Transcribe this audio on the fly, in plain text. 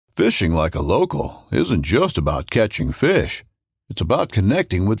Fishing like a local isn't just about catching fish. It's about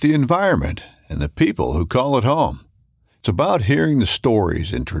connecting with the environment and the people who call it home. It's about hearing the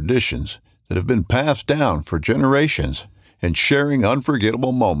stories and traditions that have been passed down for generations and sharing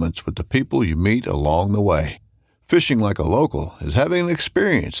unforgettable moments with the people you meet along the way. Fishing like a local is having an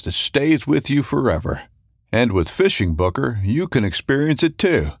experience that stays with you forever. And with Fishing Booker, you can experience it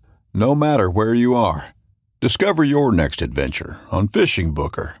too, no matter where you are. Discover your next adventure on Fishing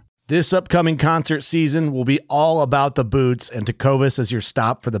Booker. This upcoming concert season will be all about the boots, and Tecovas is your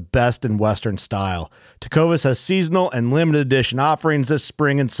stop for the best in Western style. Tecovas has seasonal and limited edition offerings this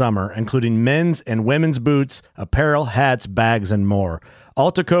spring and summer, including men's and women's boots, apparel, hats, bags, and more.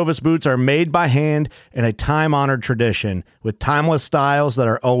 All Tecovas boots are made by hand in a time-honored tradition with timeless styles that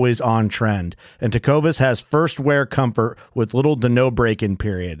are always on trend. And Tecovas has first wear comfort with little to no break-in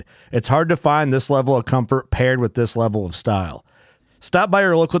period. It's hard to find this level of comfort paired with this level of style. Stop by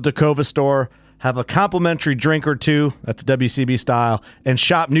your local Tecovas store, have a complimentary drink or two, that's WCB style, and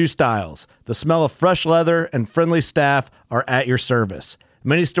shop new styles. The smell of fresh leather and friendly staff are at your service.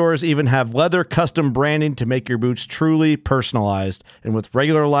 Many stores even have leather custom branding to make your boots truly personalized. And with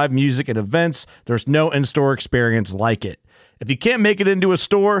regular live music and events, there's no in-store experience like it. If you can't make it into a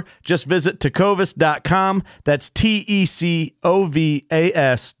store, just visit tecovas.com. That's TECOVAS.com.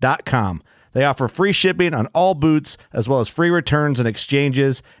 They offer free shipping on all boots, as well as free returns and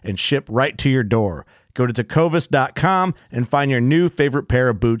exchanges, and ship right to your door. Go to tecovas.com and find your new favorite pair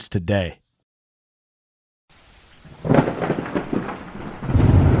of boots today.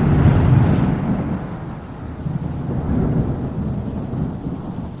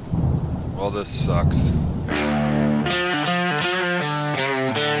 Well, this sucks.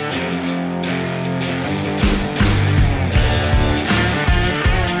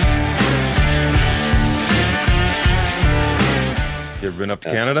 You ever been up to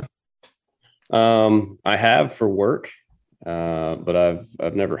Canada? I have for work, but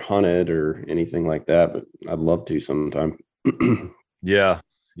I've never hunted or anything like that. But I'd love to sometime. Yeah.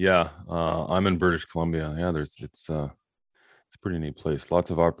 I'm in British Columbia. Yeah, it's a pretty neat place.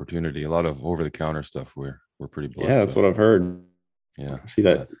 Lots of opportunity. A lot of over-the-counter stuff. We're pretty blessed. Yeah, that's what I've heard. Yeah, I see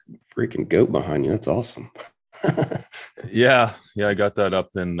that freaking goat behind you. That's awesome. Yeah. I got that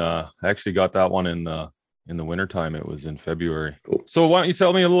up in. I actually got that one in the wintertime. It was in February. Cool. So why don't you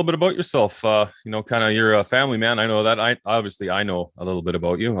tell me a little bit about yourself? Kind of you're a family man. I know that. I know a little bit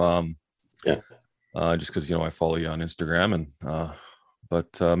about you. Just because I follow you on Instagram, and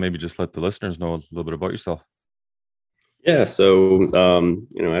but maybe just let the listeners know a little bit about yourself. Yeah. So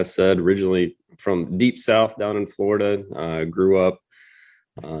as said, originally from deep south down in Florida. Grew up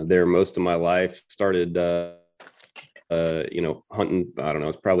there most of my life. Started hunting, I don't know,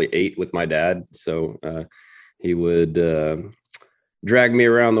 it's probably 8 with my dad. So he would drag me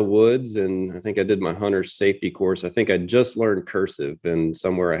around the woods, and I think I did my hunter's safety course. I think I just learned cursive, and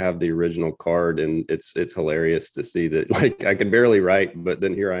somewhere I have the original card, and it's hilarious to see that, like, I could barely write, but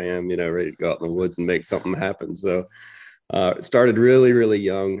then here I am, ready to go out in the woods and make something happen. So it started really, really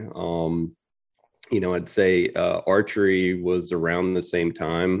young. I'd say archery was around the same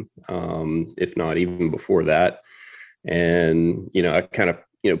time, if not even before that. And, I kind of,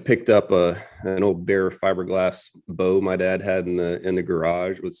 picked up an old bare fiberglass bow my dad had in the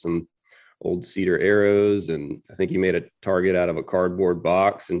garage with some old cedar arrows. And I think he made a target out of a cardboard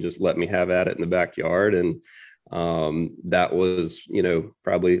box and just let me have at it in the backyard. And that was,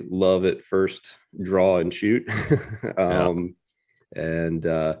 probably love at first draw and shoot.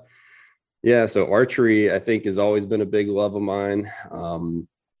 So archery, I think, has always been a big love of mine.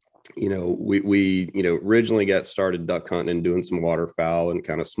 We originally got started duck hunting and doing some waterfowl and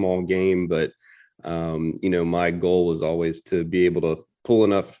kind of small game, but my goal was always to be able to pull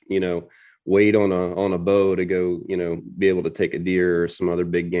enough, weight on a bow to go, be able to take a deer or some other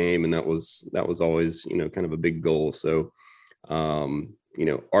big game. And that was always, kind of a big goal. So,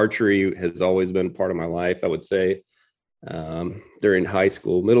 archery has always been part of my life, I would say. During high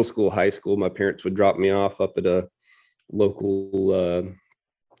school, middle school, high school, my parents would drop me off up at a local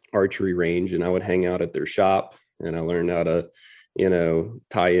archery range, and I would hang out at their shop, and I learned how to,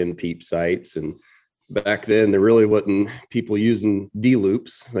 tie in peep sights. And back then there really wasn't people using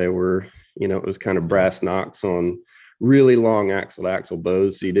D-loops. They were, it was kind of brass knocks on really long axle to axle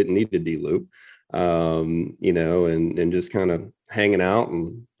bows. So you didn't need a D-loop, and just kind of hanging out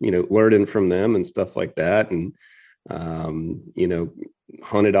and, learning from them and stuff like that. And,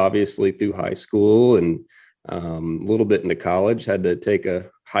 hunted obviously through high school, and a little bit into college. Had to take a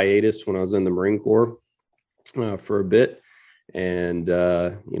hiatus when I was in the Marine Corps for a bit. And,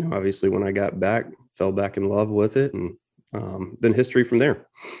 obviously when I got back, fell back in love with it, and been history from there.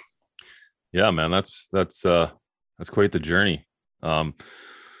 Yeah, man, that's quite the journey. Um,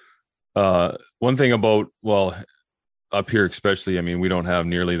 One thing about, well, up here especially, I mean, we don't have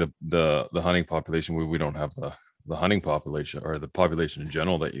nearly the hunting population. We don't have the hunting population or the population in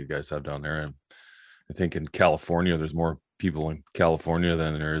general that you guys have down there. And I think in California, there's more people in California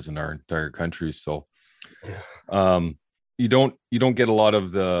than there is in our entire country. So um you don't get a lot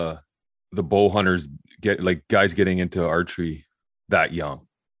of the bow hunters get like guys getting into archery that young.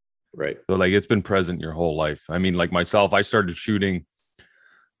 Right. So like it's been present your whole life. I mean, like myself, I started shooting.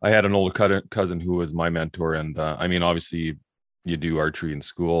 I had an older cousin who was my mentor, and I mean, obviously, you do archery in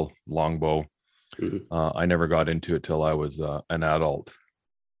school, longbow. Mm-hmm. I never got into it till I was an adult,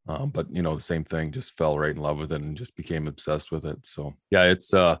 but you know, the same thing. Just fell right in love with it and just became obsessed with it. So yeah, it's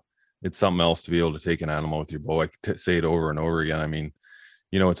something else to be able to take an animal with your bow. I could say it over and over again. I mean,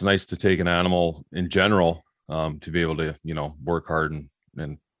 you know, it's nice to take an animal in general, to be able to, you know, work hard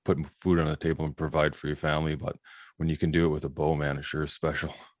and put food on the table and provide for your family. But when you can do it with a bow, man, it sure is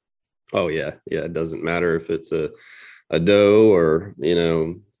special. Oh yeah. Yeah. It doesn't matter if it's a doe or,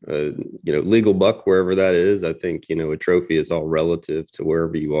 legal buck, wherever that is. I think, a trophy is all relative to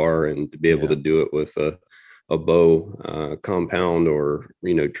wherever you are, and to be able to do it with a bow, compound, or,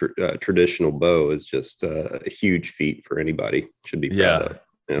 traditional bow is just a huge feat for anybody. Should be proud of.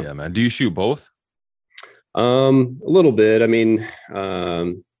 Yeah, man. Do you shoot both? A little bit. I mean,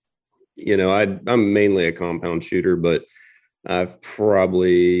 I'm mainly a compound shooter, but I'm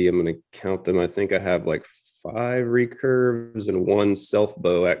going to count them. I think I have like 5 recurves and 1 self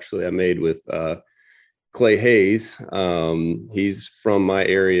bow. Actually, I made with Clay Hayes. He's from my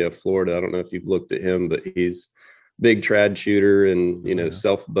area of Florida. I don't know if you've looked at him, but he's big trad shooter and,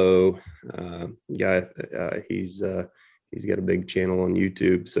 self bow guy. He's got a big channel on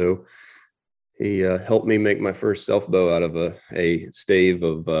YouTube. So he helped me make my first self bow out of a stave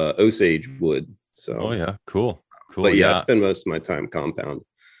of Osage wood. So, oh yeah, cool. But yeah, I spend most of my time compound.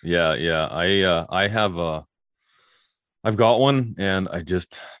 Yeah. I've got one, and I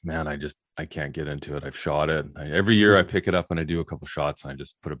can't get into it. I've shot it. Every year I pick it up and I do a couple shots and I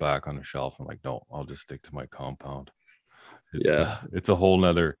just put it back on the shelf. I'm like, no, I'll just stick to my compound. It's a whole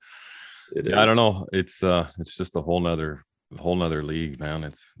nother. I don't know. It's just a whole nother league, man.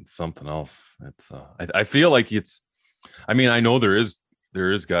 It's something else. I feel like I mean, I know there is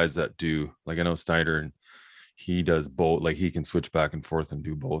guys that do, like, I know Snyder, and he does both. Like, he can switch back and forth and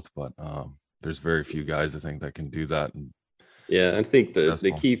do both, but there's very few guys I think that can do that. And yeah, I think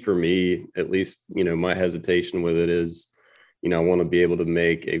the key for me, at least, my hesitation with it is, I want to be able to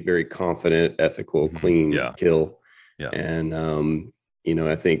make a very confident, ethical, clean kill. Yeah. And,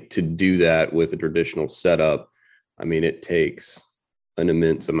 I think to do that with a traditional setup, I mean, it takes an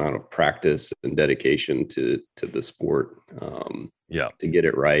immense amount of practice and dedication to the sport, to get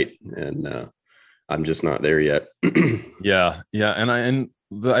it right. And I'm just not there yet. Yeah. And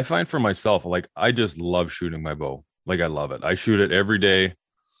I find for myself, like, I just love shooting my bow. Like, I love it. I shoot it every day,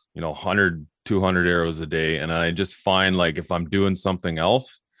 100, 200 arrows a day. And I just find, like, if I'm doing something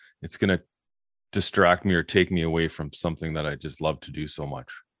else, it's going to distract me or take me away from something that I just love to do so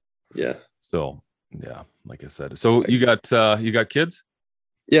much. Yeah. So yeah, like I said. So you got kids?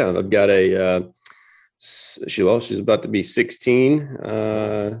 Yeah, I've got she's about to be 16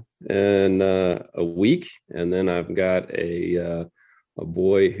 in a week, and then I've got a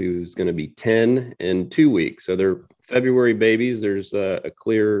boy who's going to be 10 in 2 weeks. So they're February babies. There's a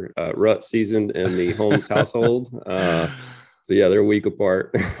clear rut season in the Holmes household. So yeah, they're a week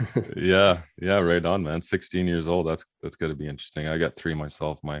apart. yeah, right on, man. 16 years old. That's got to be interesting. I got 3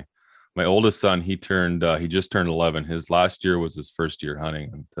 myself. My oldest son, he just turned 11. His last year was his first year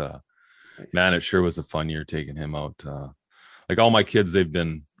hunting, and nice. Man, it sure was a fun year taking him out. Like, all my kids, they've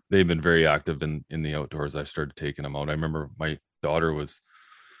been very active in the outdoors. I started taking them out. I remember my daughter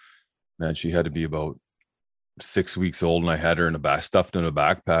she had to be about 6 weeks old, and I had her stuffed in a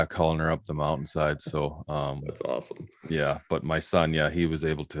backpack, hauling her up the mountainside. So that's awesome. Yeah, but my son, he was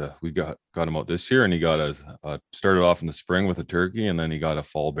able to. We got him out this year, and he got started off in the spring with a turkey, and then he got a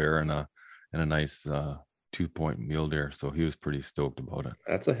fall bear and a nice 2-point mule deer. So he was pretty stoked about it.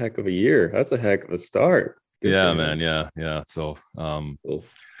 That's a heck of a year. That's a heck of a start. Good man. Yeah. So cool.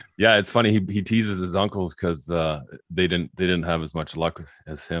 Yeah, it's funny. He teases his uncles because they didn't have as much luck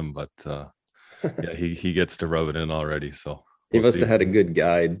as him, but yeah, he gets to rub it in already. So he must have had a good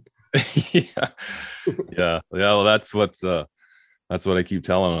guide. yeah. Well, that's what I keep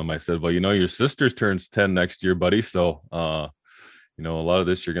telling him. I said, well, your sister turns 10 next year, buddy. So a lot of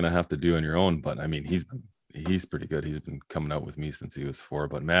this you're gonna have to do on your own. But I mean, he's pretty good. He's been coming out with me since he was 4.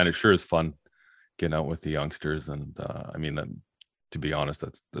 But man, it sure is fun getting out with the youngsters. And I mean, to be honest,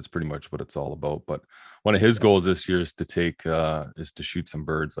 that's pretty much what it's all about. But one of his goals this year is to shoot some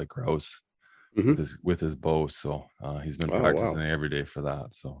birds like grouse with his bow. So he's been practicing every day for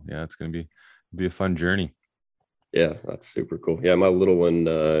that. So yeah, it's gonna be a fun journey. Yeah, that's super cool. Yeah, my little one,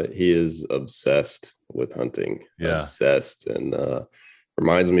 he is obsessed with hunting. Yeah, obsessed, and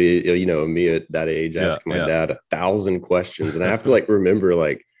reminds me, me at that age asking my dad 1,000 questions, and I have to like remember,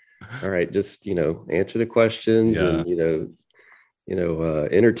 like, all right, just answer the questions and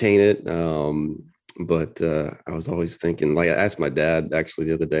entertain it. But I was always thinking, like, I asked my dad actually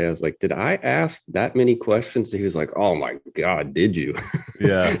the other day, I was like, did I ask that many questions? He was like, oh my God, did you?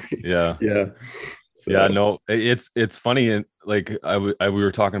 Yeah. So. Yeah, no, it's funny. And like we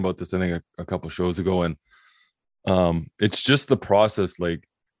were talking about this, I think a couple shows ago, and it's just the process. Like,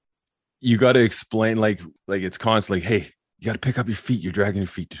 you got to explain, like it's constantly, hey, you got to pick up your feet. You're dragging your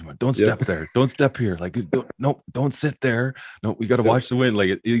feet too much. Don't step there. Don't step here. Like, don't sit there. No, we got to watch the wind.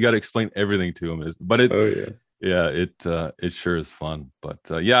 Like, you got to explain everything to him. But it sure is fun. But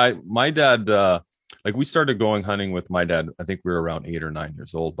my dad, like, we started going hunting with my dad. I think we were around 8 or 9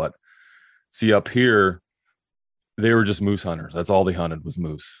 years old. But see, up here, they were just moose hunters. That's all they hunted was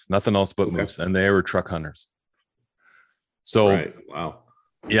moose. Nothing else but moose. And they were truck hunters. So, wow.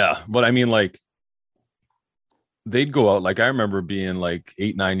 Yeah. But I mean, like, they'd go out. Like, I remember being like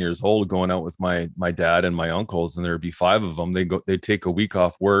 8, 9 years old, going out with my dad and my uncles, and there'd be 5 of them. They'd take a week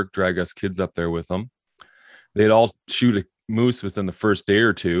off work, drag us kids up there with them. They'd all shoot a moose within the first day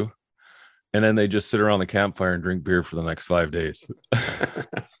or two. And then they just sit around the campfire and drink beer for the next 5 days.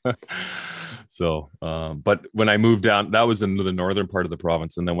 So, but when I moved down, that was in the northern part of the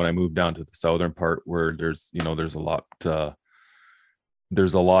province. And then when I moved down to the southern part, where there's a lot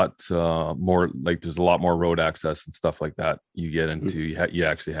more, like, there's a lot more road access and stuff like that. You get into, you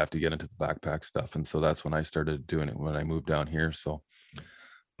actually have to get into the backpack stuff. And so that's when I started doing it, when I moved down here. So,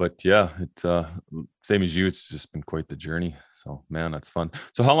 but yeah, same as you, it's just been quite the journey. So, man, that's fun.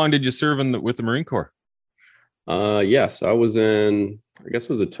 So how long did you serve with the Marine Corps? So I was in, I guess it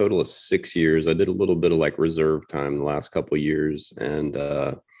was a total of 6 years. I did a little bit of like reserve time the last couple of years. And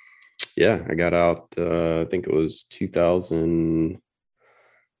I got out, I think it was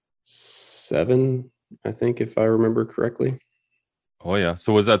 2007, I think, if I remember correctly. Oh yeah.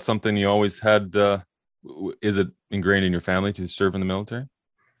 So was that something you always had, is it ingrained in your family to serve in the military?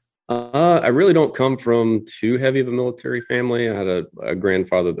 I really don't come from too heavy of a military family. I had a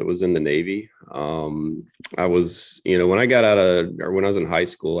grandfather that was in the Navy. I was, when I got when I was in high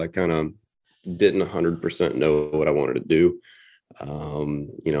school, I kind of didn't 100% know what I wanted to do.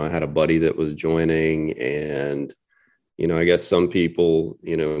 I had a buddy that was joining, and, I guess some people,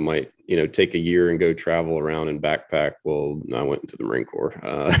 might, take a year and go travel around and backpack. Well, I went into the Marine Corps,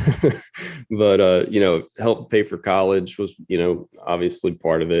 but, help pay for college was, obviously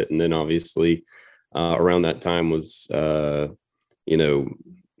part of it. And then obviously around that time was, I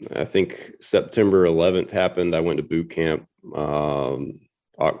think September 11th happened. I went to boot camp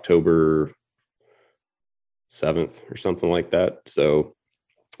October 7th or something like that. So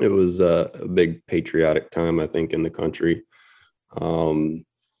it was a big patriotic time, I think, in the country. So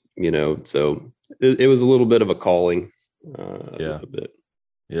it was a little bit of a calling. A bit.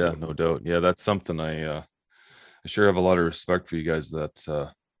 Yeah, no doubt. Yeah, that's something I sure have a lot of respect for you guys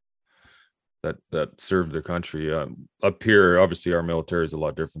that served their country. Up here, obviously, our military is a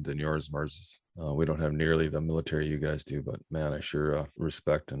lot different than yours. Ours is, we don't have nearly the military you guys do, but man, I sure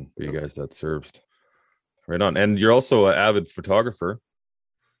respect and for you guys that served. Right on. And you're also an avid photographer.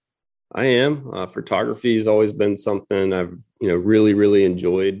 I am. Photography has always been something I've, really, really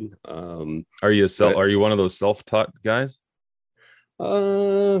enjoyed. Are you one of those self-taught guys?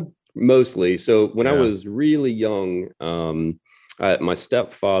 Mostly. So when I was really young, my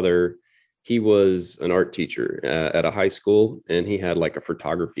stepfather, he was an art teacher at a high school, and he had like a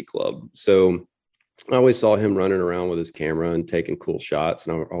photography club. So I always saw him running around with his camera and taking cool shots.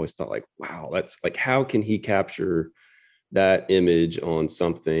 And I always thought, like, wow, that's like, how can he capture that image on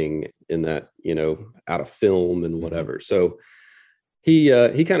something in that, out of film and whatever. So he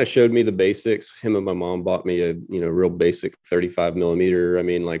kind of showed me the basics. Him and my mom bought me a, real basic 35 millimeter. I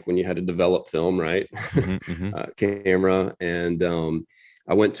mean, like when you had to develop film, right? Camera. And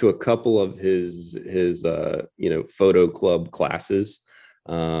I went to a couple of his photo club classes,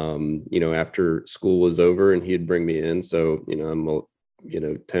 after school was over, and he'd bring me in. So, I'm a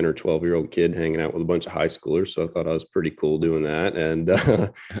 10 or 12-year-old kid hanging out with a bunch of high schoolers. So I thought I was pretty cool doing that. And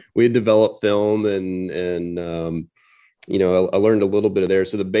we had developed film and I learned a little bit of there.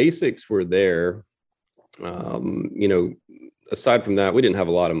 So the basics were there. Aside from that, we didn't have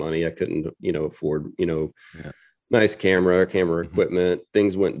a lot of money. I couldn't, afford, nice camera equipment.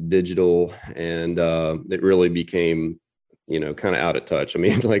 Things went digital, and it really became, kind of out of touch. I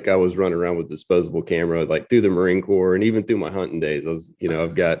mean, like I was running around with disposable camera, like through the Marine Corps and even through my hunting days.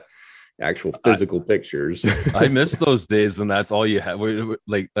 I've got actual physical pictures. I miss those days when that's all you had.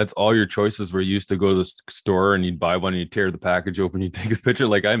 Like that's all your choices were. You used to go to the store and you'd buy one and you tear the package open, you take a picture.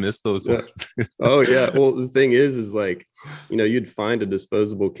 Like I miss those ones. Oh yeah. Well, the thing is like, you'd find a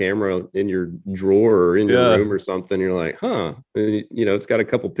disposable camera in your drawer or in your room or something. You're like, huh, and, it's got a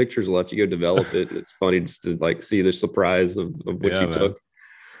couple pictures left. You go develop it. And it's funny just to like see the surprise of what you took.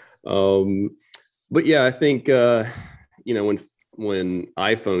 But yeah, I think, when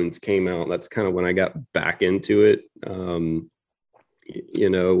iPhones came out, that's kind of when I got back into it. With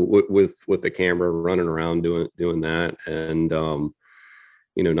the camera, running around doing that, and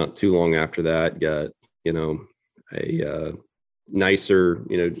not too long after that, got a nicer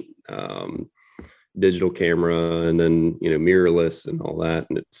digital camera, and then mirrorless and all that,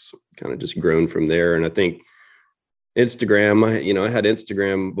 and it's kind of just grown from there. And I think Instagram, I had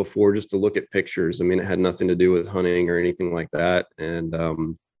Instagram before just to look at pictures. I mean, it had nothing to do with hunting or anything like that. And,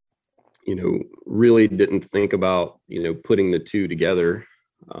 really didn't think about, putting the two together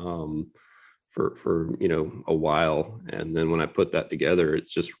for a while. And then when I put that together,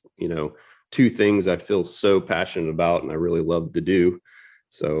 it's just, two things I feel so passionate about and I really love to do.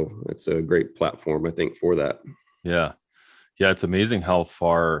 So it's a great platform, I think, for that. Yeah. Yeah. It's amazing how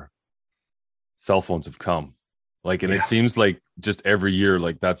far cell phones have come. Like, and it seems like just every year,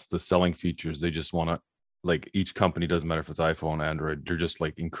 like that's the selling features. They just want to, like each company, doesn't matter if it's iPhone, Android, they're just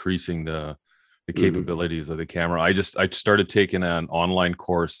like increasing the capabilities of the camera. I started taking an online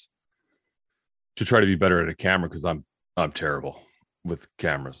course to try to be better at a camera because I'm terrible with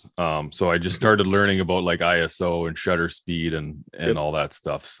cameras. So I just started learning about like ISO and shutter speed and all that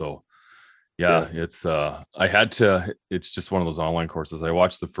stuff. So it's it's just one of those online courses. I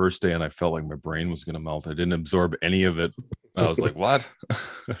watched the first day and I felt like my brain was going to melt. I didn't absorb any of it. I was like, what?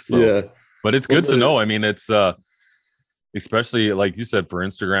 But it's good to know. I mean, it's especially like you said, for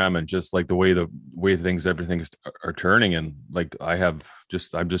Instagram and just like the way everything are turning. And like I've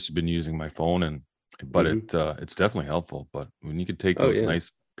just been using my phone but it's definitely helpful. But when you could take those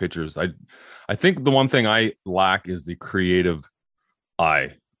nice pictures, I think the one thing I lack is the creative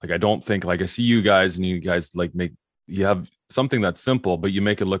eye. Like, I don't think, like, I see you guys and you guys like you have something that's simple, but you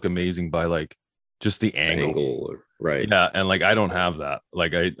make it look amazing by like just the angle. Right. Yeah. And like, I don't have that.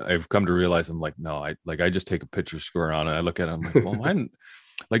 Like I've come to realize I'm like, no, I just take a picture, square on it. I look at it, I'm like, well, mine,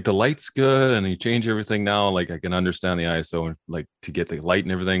 like the light's good. And you change everything now. Like I can understand the ISO and like to get the light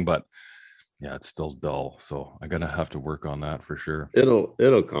and everything, but yeah, it's still dull. So I'm going to have to work on that for sure.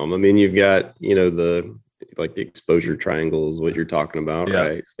 It'll come. I mean, you've got, the exposure triangles, what you're talking about,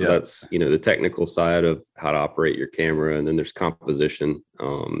 right? So that's, the technical side of how to operate your camera. And then there's composition,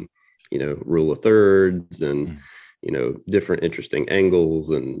 rule of thirds and, different interesting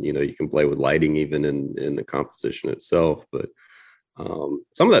angles. And, you can play with lighting even in the composition itself. But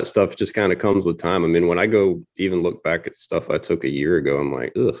some of that stuff just kind of comes with time. I mean, when I go even look back at stuff I took a year ago, I'm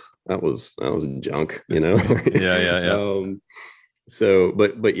like, ugh, that was junk, Yeah. So,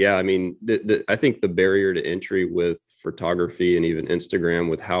 but yeah, I mean, I think the barrier to entry with photography and even Instagram,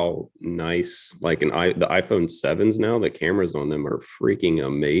 with how nice, like the iPhone 7s now, the cameras on them are freaking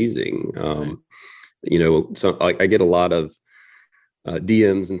amazing. So I get a lot of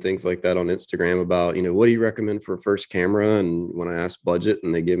DMs and things like that on Instagram about, what do you recommend for a first camera? And when I ask budget,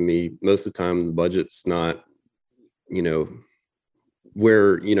 and they give me, most of the time the budget's not,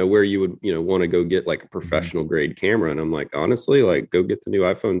 where you would, want to go get like a professional grade camera. And I'm like, honestly, like go get the new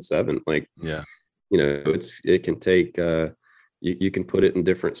iPhone 7. Like, it can take, you can put it in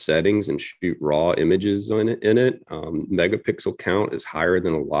different settings and shoot raw images in it. Megapixel count is higher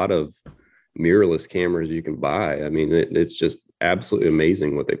than a lot of mirrorless cameras you can buy. I mean, it's just absolutely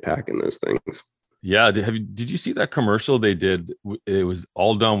amazing what they pack in those things. Yeah. Did you see that commercial they did? It was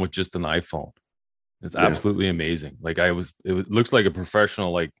all done with just an iPhone. It's absolutely amazing. Like it looks like a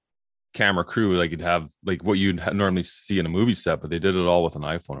professional, like camera crew, like you'd have like what you'd normally see in a movie set, but they did it all with an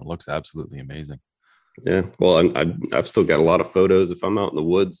iPhone. It looks absolutely amazing. Yeah. Well, I've still got a lot of photos. If I'm out in the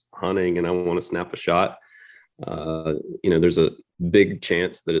woods hunting and I want to snap a shot, there's a big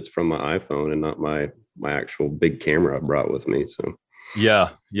chance that it's from my iPhone and not my actual big camera I brought with me. So yeah.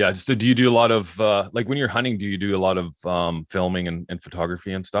 So do you do a lot of like when you're hunting, do you do a lot of filming and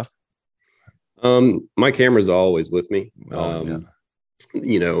photography and stuff? My camera's always with me.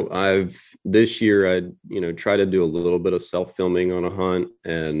 This year I try to do a little bit of self-filming on a hunt,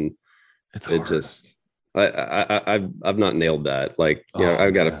 and I've not nailed that. Like,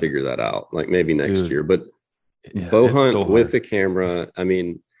 I've got to figure that out, like maybe next year, but bow it's hunt so with hard. a camera. I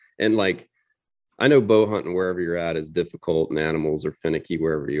mean, and like, I know bow hunting wherever you're at is difficult and animals are finicky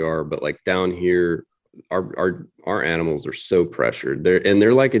wherever you are, but like down here, our animals are so pressured.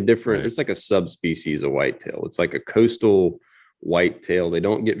 They're like a different, Right. it's like a subspecies of whitetail. It's like a coastal whitetail. They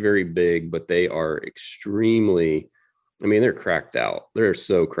don't get very big, but they are extremely, I mean, they're cracked out. They're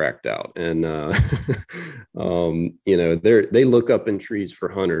so cracked out. And you know, they look up in trees for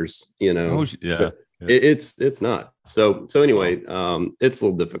hunters, you Oh, know, yeah. but Yeah. it's not. So Wow. anyway, it's a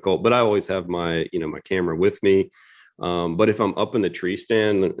little difficult, but I always have my, you know, my camera with me. But if I'm up in the tree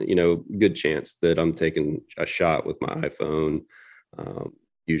stand, you know, good chance that I'm taking a shot with my iPhone,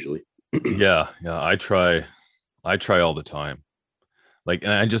 usually. Yeah. Yeah. I try all the time. Like,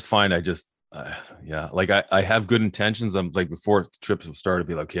 and I just find yeah, like I have good intentions. I'm like, before trips will start, I'd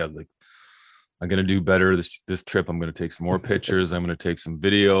be like, yeah, like I'm going to do better this trip. I'm going to take some more pictures. I'm going to take some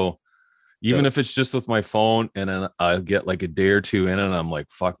video, even Yeah. if it's just with my phone. And then I'll get like a day or two in and I'm like,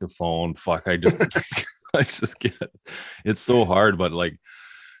 fuck the phone. Fuck. I just get, it's so hard, but like,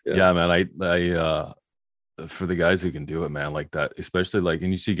 Yeah. yeah, man, for the guys who can do it, man, like that, especially like,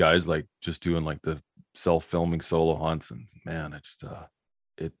 and you see guys like just doing like the self-filming solo hunts, and man,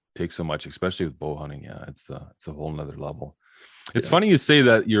 it takes so much, especially with bow hunting. Yeah, it's a whole nother level. It's Yeah. funny you say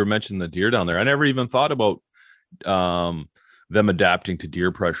that. You're mentioning the deer down there. I never even thought about um them adapting to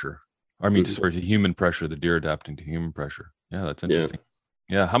deer pressure. I mean, Mhm. sorry, to human pressure, the deer adapting to human pressure. Yeah, that's Yeah. interesting.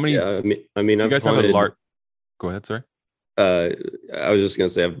 Yeah, how many, Yeah. I mean, you I've guys have a hunted, large, go ahead, sorry. uh, I was just gonna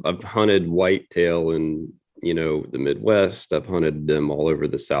say I've hunted whitetail in, you know, the Midwest. I've hunted them all over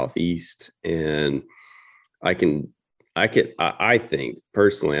the Southeast, and I can I think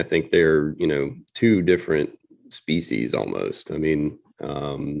personally, I think they're, you know, two different species almost. I mean,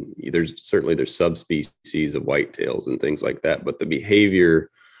 there's subspecies of whitetails and things like that, but the behavior,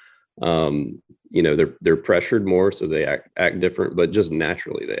 you know, they're pressured more, so they act different, but just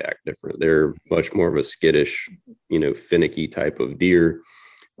naturally they act different. They're much more of a skittish, you know, finicky type of deer,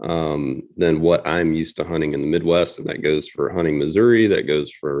 than what I'm used to hunting in the Midwest. And that goes for hunting Missouri, that goes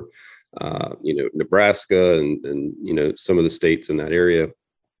for, you know, Nebraska, and, you know, some of the states in that area.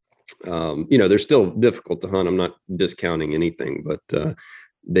 You know, they're still difficult to hunt. I'm not discounting anything, but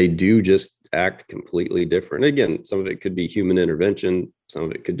they do just act completely different. Again, some of it could be human intervention, some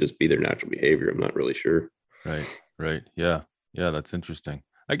of it could just be their natural behavior. I'm not really sure. Right, right. Yeah, yeah, that's interesting.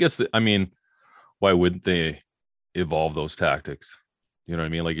 I guess, I mean, why wouldn't they evolve those tactics? You know what I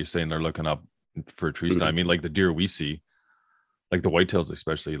mean? Like you're saying, they're looking up for a tree stand. I Mhm. mean, like the deer we see, like the whitetails,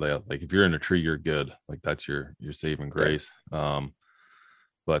 especially, like if you're in a tree, you're good. Like that's your saving Yeah. grace.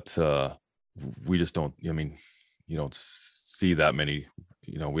 But we just don't. I mean, you don't see that many.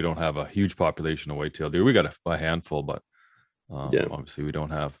 You know, we don't have a huge population of whitetail deer. We got a handful, but Yeah. obviously we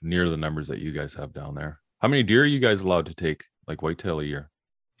don't have near the numbers that you guys have down there. How many deer are you guys allowed to take, like whitetail, a year?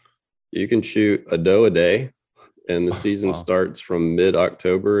 You can shoot a doe a day, and the season Wow. starts from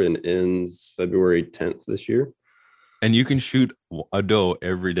mid-October and ends February 10th this year, And you can shoot a doe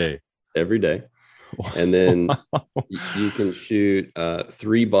every day. every day. And then Wow. you can shoot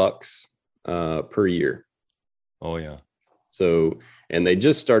 3 bucks per year. Oh yeah. So, and they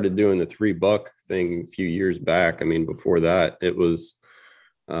just started doing the 3 buck thing a few years back. I mean, before that, it was,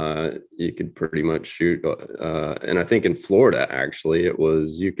 you could pretty much shoot, and I think in Florida, actually, it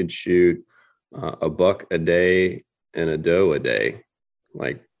was, you could shoot a buck a day and a doe a day.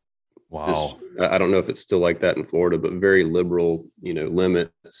 Like, Wow. just, I don't know if it's still like that in Florida, but very liberal, you know,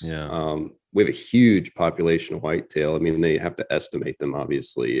 limits. Yeah. We have a huge population of whitetail. I mean, they have to estimate them,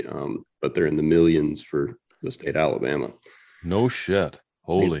 obviously, but they're in the millions for the state of Alabama. No shit.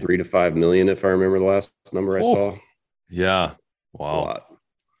 I think it's Holy. 3 to 5 million, if I remember the last number I saw. Oh, yeah. A Wow. lot.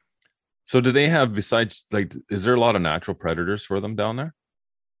 So do they have, besides, like, is there a lot of natural predators for them down there?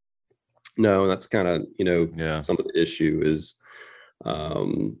 No, that's kind of, you know, Yeah. some of the issue is,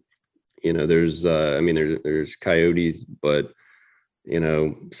 um, you know, there's, I mean, there's coyotes, but, you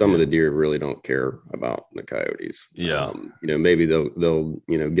know, some of Yeah. the deer really don't care about the coyotes. Yeah. You know, maybe they'll,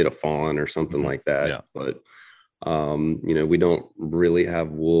 you know, get a fawn or something Mhm. like that. Yeah. But, you know, we don't really have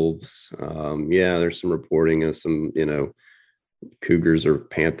wolves. Yeah, there's some reporting of some, you know, cougars or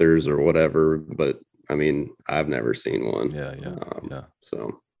panthers or whatever, but I mean, I've never seen one. Yeah. Yeah. Yeah.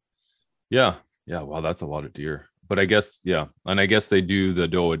 So Yeah. Yeah. Wow. That's a lot of deer. But I guess, yeah. And I guess they do the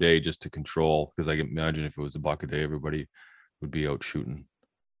doe a day just to control, because I can imagine if it was a buck a day, everybody would be out shooting,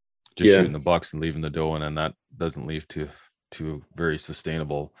 just yeah, shooting the bucks and leaving the doe. And then that doesn't lead to very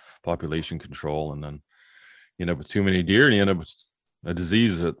sustainable population control. And then you end up with too many deer and you end up with a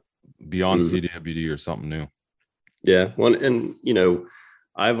disease that beyond mhm. CWD or something new. Yeah. One, and you know,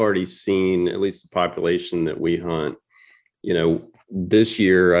 I've already seen at least the population that we hunt. This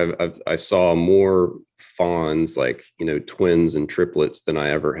year I saw more fawns, like twins and triplets, than I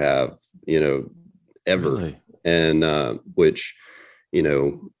ever have, ever. Really? And which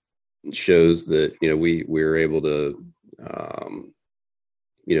shows that we were able to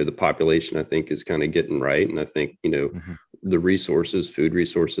the population, I think, is kind of getting right. And I think Mm-hmm. the food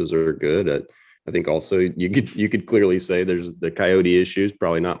resources are good. I think also you could clearly say there's the coyote issue is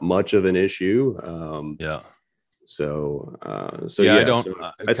probably not much of an issue. Yeah. So Yeah, yeah, I don't.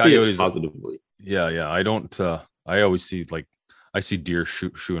 I see it Coyotes positively. Yeah. I don't. I always see I see deer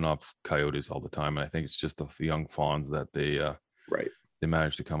shooing off coyotes all the time, and I think it's just the young fawns that they Right. they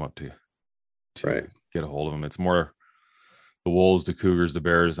manage to come up to Right. get a hold of them. It's more the wolves, the cougars, the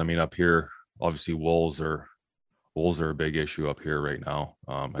bears. I mean, up here, obviously, wolves are a big issue up here right now.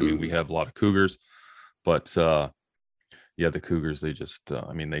 I mean, we have a lot of cougars, but yeah, the cougars, they just,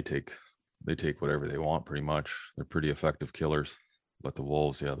 I mean, they take whatever they want pretty much. They're pretty effective killers. But the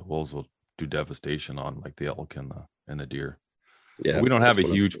wolves will do devastation on like the elk and the deer. Yeah. But we don't have a that's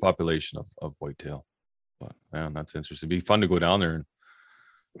what huge population of whitetail. But man, that's interesting. It'd be fun to go down there.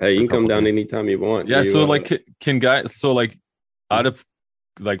 Hey, you a can come couple down days. anytime you want. Yeah. You, So like, can guys? So like, out Mhm. of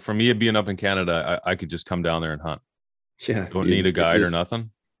like for me being up in Canada, I could just come down there and hunt. yeah, Don't need a guide or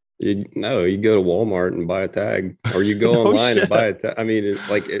nothing. No, you go to Walmart and buy a tag, or you go No online shit. and buy a tag. I mean,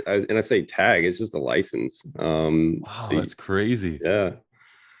 and I say tag, it's just a license. Wow, So that's crazy. yeah,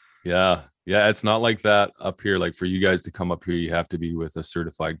 Yeah. Yeah. It's not like that up here. Like for you guys to come up here, you have to be with a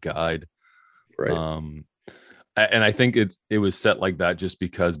certified guide. right. And I think it was set like that just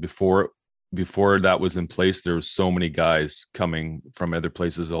because before that was in place, there was so many guys coming from other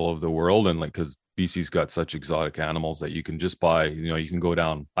places all over the world. And like, cause BC's got such exotic animals that you can just buy, you can go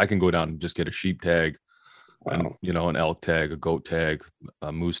down, I can go down and just get a sheep tag and, Wow. an elk tag, a goat tag,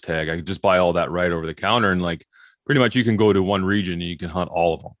 a moose tag. I could just buy all that right over the counter. And like, pretty much you can go to one region and you can hunt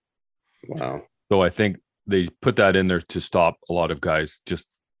all of them. Wow. So I think they put that in there to stop a lot of guys just,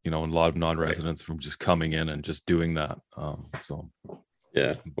 a lot of non-residents from just coming in and just doing that. So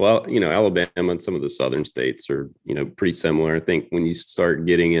Yeah. Well, Alabama and some of the southern states are, pretty similar. I think when you start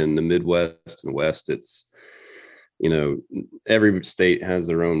getting in the Midwest and West, it's, every state has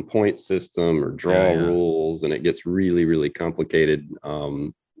their own point system or draw Yeah. rules, and it gets really, really complicated.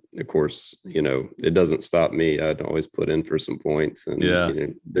 Of course, it doesn't stop me. I'd always put in for some points.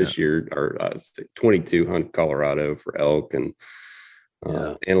 And, this year, our 22 hunt Colorado for elk and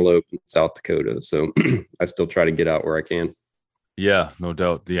antelope in South Dakota. So I still try to get out where I can. Yeah, no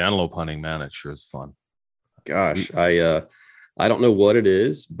doubt. The antelope hunting, man, it sure is fun. Gosh, I don't know what it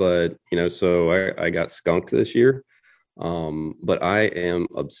is, but so I got skunked this year. But I am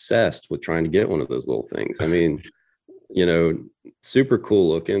obsessed with trying to get one of those little things. I mean, super cool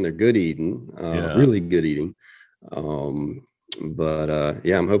looking. They're good eating, really good eating. But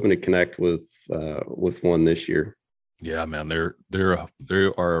yeah, I'm hoping to connect with one this year. Yeah, man, they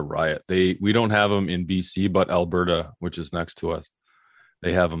are a riot. We don't have them in BC, but Alberta, which is next to us,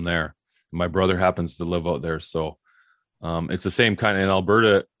 they have them there. My brother happens to live out there, so it's the same kind. In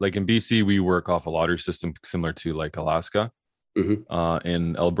Alberta, like in BC, we work off a lottery system similar to like Alaska. Mm-hmm.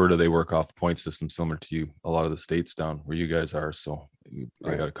 In Alberta, they work off a point system similar to a lot of the states down where you guys are. So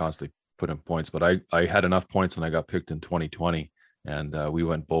I got to constantly put in points, but I had enough points when I got picked in 2020, and we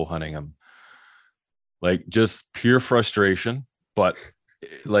went bow hunting them. Like just pure frustration, but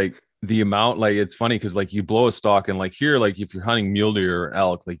like the amount, like it's funny because like you blow a stock and like here, like if you're hunting mule deer or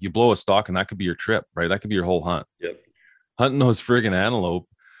elk, like you blow a stock and that could be your trip, right? That could be your whole hunt. Yep. Hunting those friggin' antelope,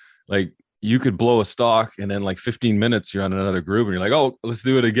 like you could blow a stock and then like 15 minutes you're on another group and you're like, oh, let's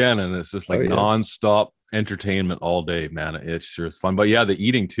do it again. And it's just like nonstop entertainment all day, man. It sure is fun. But yeah, the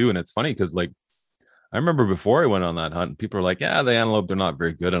eating too. And it's funny because like I remember before I went on that hunt, people were like, yeah, the antelope, they're not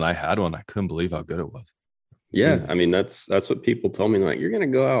very good. And I had one. I couldn't believe how good it was. Yeah. I mean, that's what people told me. Like, you're going to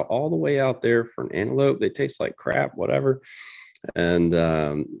go out all the way out there for an antelope. They taste like crap, whatever. And,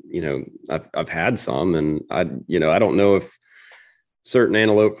 I've had some, and I don't know if certain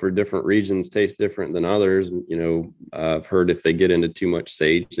antelope for different regions taste different than others. I've heard if they get into too much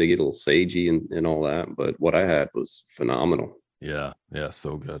sage, they get a little sagey and all that. But what I had was phenomenal. Yeah. Yeah.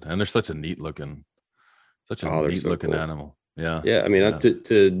 So good. And they're such a neat looking Cool. animal. Yeah. Yeah. I mean,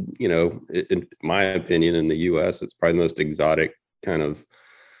 in my opinion, in the US, it's probably the most exotic kind of,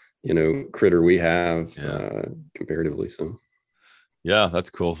 critter we have comparatively. So. Yeah, that's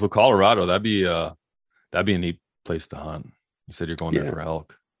cool. So Colorado, that'd be a neat place to hunt. You said you're going there for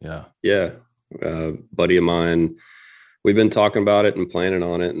elk. Yeah. Yeah. Buddy of mine we've been talking about it and planning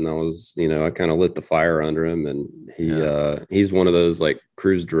on it. And I was, I kind of lit the fire under him, and he's one of those like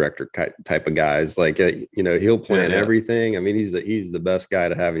cruise director type of guys. Like, he'll plan everything. I mean, he's the best guy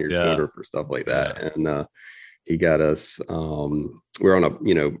to have in your corner for stuff like that. Yeah. And he got us, we're on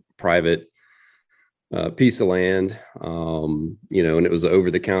a, private piece of land, and it was over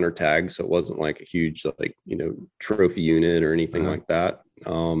the counter tag. So it wasn't like a huge, like, trophy unit or anything like that.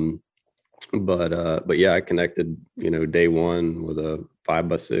 But yeah, I connected, day one with a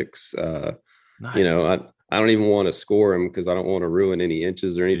 5x6. Nice. I don't even want to score him because I don't want to ruin any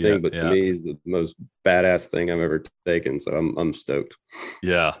inches or anything. But to me, he's the most badass thing I've ever taken. So I'm stoked.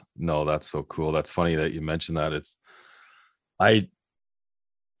 Yeah, no, that's so cool. That's funny that you mentioned that.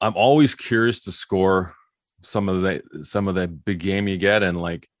 I'm always curious to score some of the big game you get, and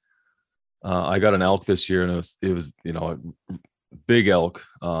like I got an elk this year, and it was a big elk,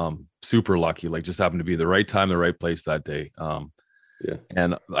 super lucky, like just happened to be the right time, the right place that day.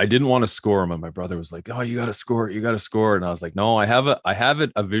 And I didn't want to score him, and my brother was like, "Oh, you got to score it, and I was like, "No, I have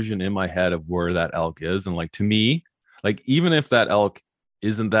a vision in my head of where that elk is, and like to me, like even if that elk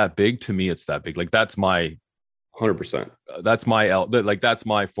isn't that big, to me it's that big. Like that's my 100%. That's my elk. Like that's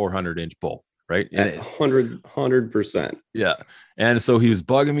my 400-inch bull, right? And 100%. Yeah. And so he was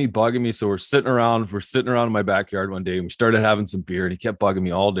bugging me. So we're sitting around in my backyard one day, and we started having some beer, and he kept bugging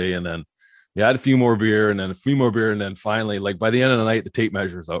me all day. And then we had a few more beer, and then finally, like by the end of the night, the tape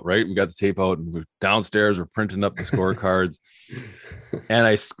measure's out, right? We got the tape out, and we're downstairs, we're printing up the scorecards,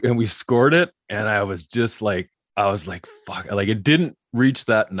 and we scored it. And I was like, fuck, like it didn't reach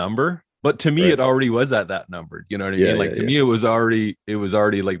that number. But to me, It already was at that number. You know what I mean? Like to me, it was already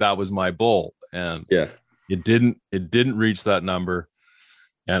like that was my bull, and it didn't reach that number.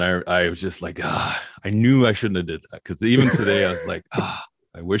 And I was just like, I knew I shouldn't have did that, because even today I was like,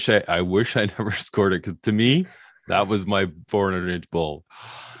 I wish I never scored it, because to me that was my 400-inch bull.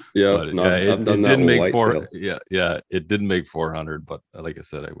 Yeah, it didn't make 400. It didn't make 400. But like I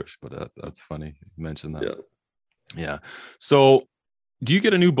said, I wish. But that's funny you mentioned that. Yeah. So, do you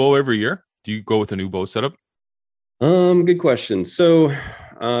get a new bow every year? Do you go with a new bow setup? Good question. So,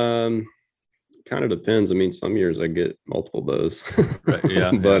 kind of depends. I mean, some years I get multiple bows. Right.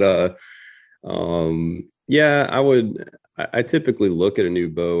 Yeah. But I typically look at a new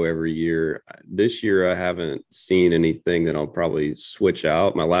bow every year. This year I haven't seen anything that I'll probably switch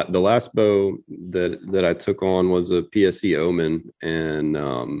out. The last bow that I took on was a PSE Omen,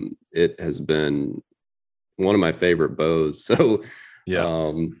 and it has been one of my favorite bows. So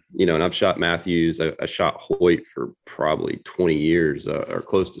and I've shot Matthews. I shot Hoyt for probably 20 years, or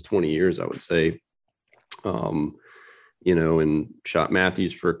close to 20 years, I would say. And shot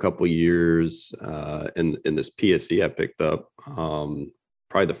Matthews for a couple years. And this PSE I picked up,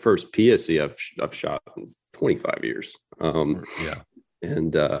 probably the first PSE I've shot in 25 years.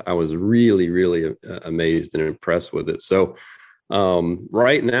 And I was really, really amazed and impressed with it. So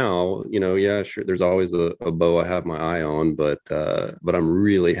right now, sure, there's always a bow I have my eye on, but I'm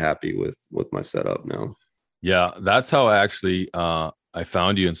really happy with my setup now. Yeah, that's how I actually I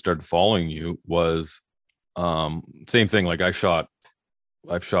found you and started following you. Was same thing. Like I've shot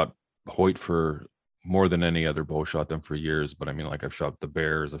Hoyt for more than any other bow, shot them for years, but I mean, like I've shot the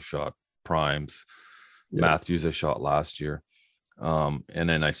Bears, I've shot Primes, Matthews I shot last year. And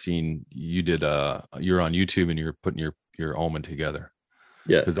then I seen you did you're on YouTube and you're putting your Omen together.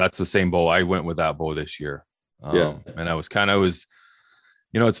 Yeah, because that's the same bow. I went with that bow this year. And I was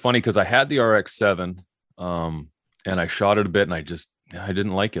it's funny because I had the RX-7 and I shot it a bit, and I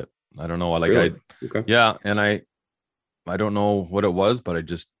didn't like it. I don't know. And I don't know what it was, but I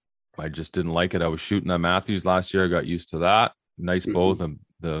just didn't like it. I was shooting at Matthews last year. I got used to that. Nice bow,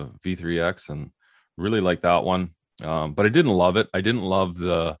 the V3X, and really like that one. But I didn't love it. I didn't love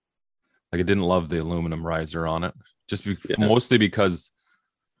the aluminum riser on it, mostly because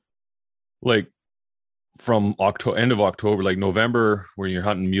like from end of October, like November, when you're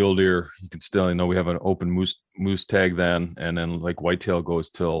hunting mule deer, you can still, we have an open moose tag then, and then like whitetail goes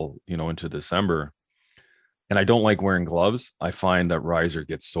till, into December. And I don't like wearing gloves. I find that riser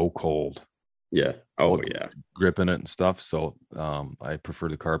gets so cold. Yeah. Oh yeah. Gripping it and stuff. So I prefer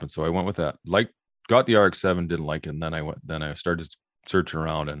the carbon. So I went with that. Got the RX-7, didn't like it. And then I started searching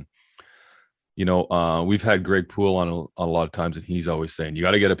around, and we've had Greg Poole on a lot of times, and he's always saying, you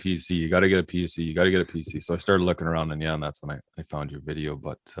got to get a PC, you got to get a PC, you got to get a PC. So I started looking around, and that's when I found your video.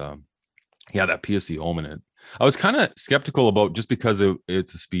 But that PSE Omen, I was kind of skeptical about, just because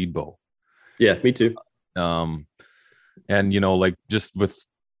it's a speed bow. Yeah, me too. And like just with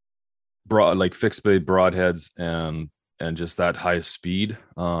fixed blade broadheads and just that high speed.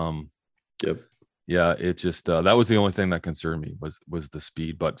 Yeah, it just that was the only thing that concerned me was the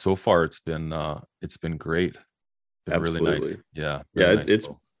speed. But so far it's been great. Been really nice. Absolutely. Yeah, Yeah, really nice it's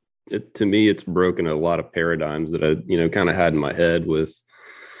bow. to me, it's broken a lot of paradigms that I, kind of had in my head with,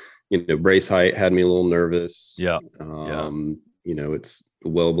 brace height had me a little nervous. Yeah. Yeah. It's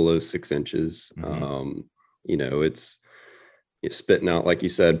well below 6 inches. Mhm. It's spitting out, like you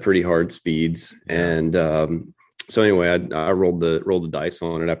said, pretty hard speeds. Yeah. And so anyway, I rolled the dice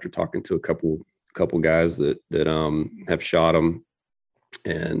on it after talking to a couple guys that have shot them.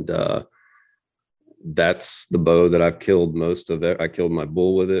 And that's the bow that I've killed most of it. I killed my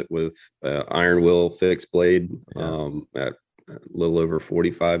bull with it with iron will fixed blade at a little over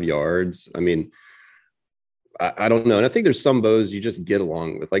 45 yards. I mean, I don't know. And I think there's some bows you just get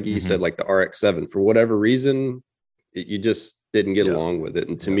along with, like you said, like the RX-7, for whatever reason, you just didn't get along with it.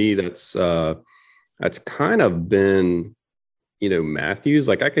 And to me, that's kind of been, Matthews.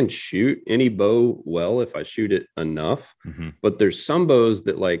 Like, I can shoot any bow well if I shoot it enough, but there's some bows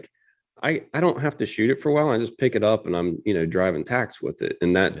that, like, I don't have to shoot it for a while. I just pick it up and I'm, driving tacks with it.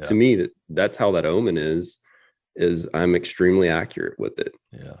 And that, to me, that's how that Omen is I'm extremely accurate with it.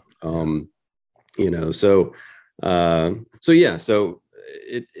 Yeah. So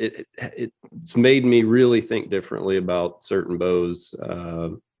it's made me really think differently about certain bows.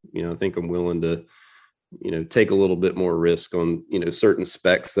 I think I'm willing to, take a little bit more risk on, certain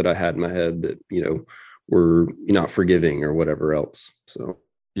specs that I had in my head that, were not forgiving or whatever else. So.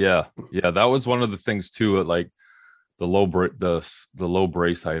 Yeah. That was one of the things too. Like the low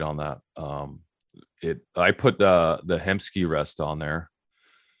brace height on that. I put the Hemsky rest on there.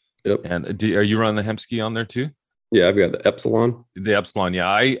 Yep. And are you running the Hemsky on there too? Yeah, I've got the Epsilon. The Epsilon. Yeah,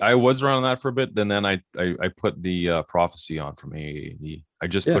 I was running that for a bit. And then I put the Prophecy on from AAE. I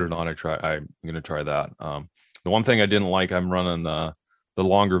just put it on. I'm going to try that. The one thing I didn't like, I'm running the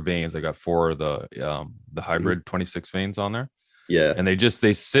longer vanes. I got 4 of the hybrid 26 vanes on there. Yeah. And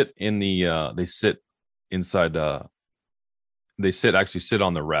they sit in the they sit inside actually sit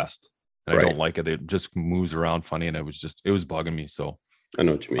on the rest. And I don't like it. It just moves around funny, and it was bugging me. So I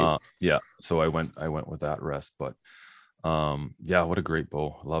know what you mean. So I went with that rest. But what a great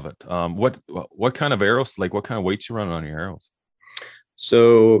bow. Love it. What kind of arrows, like what kind of weights you running on your arrows?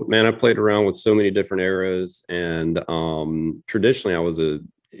 So, man, I played around with so many different arrows, and traditionally I was a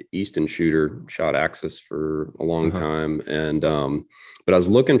Easton shooter, shot Axis for a long time. And, but I was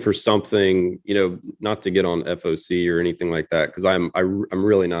looking for something, not to get on FOC or anything like that, because I'm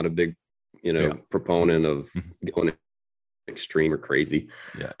really not a big, proponent of going extreme or crazy.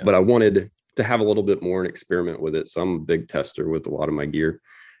 But I wanted to have a little bit more and experiment with it. So I'm a big tester with a lot of my gear.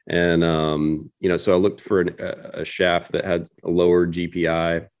 And, so I looked for a shaft that had a lower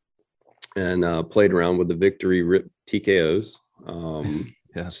GPI, and played around with the Victory Rip TKOs.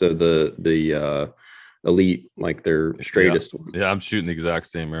 So the Elite, like their straightest one. Yeah, I'm shooting the exact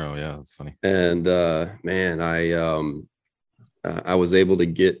same arrow. Yeah, that's funny. And man, I was able to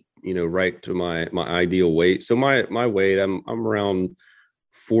get right to my ideal weight. So my weight, I'm around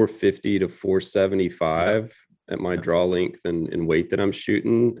 450 to 475 at my draw length and weight that I'm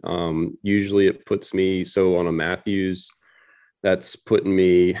shooting. Usually it puts me on a Matthews. That's putting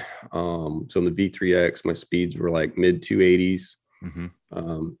me so on the V3X, my speeds were like mid 280s.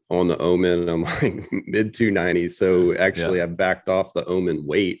 On the Omen, I'm like mid 290s. So actually I backed off the Omen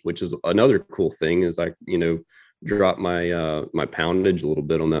weight, which is another cool thing, is I, drop my my poundage a little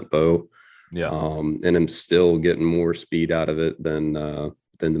bit on that bow. And I'm still getting more speed out of it than the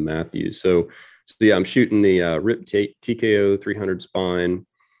Matthews. So I'm shooting the Rip TKO 300 spine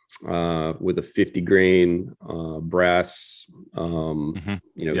with a 50 grain brass,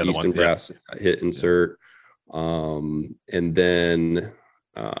 Easton brass hit insert. And then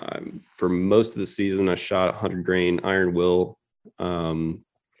for most of the season, I shot 100 grain iron will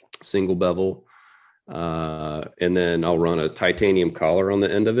single bevel, and then I'll run a titanium collar on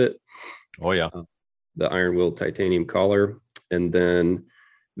the end of it. The iron will titanium collar. And then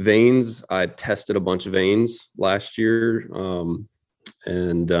vanes, I tested a bunch of vanes last year,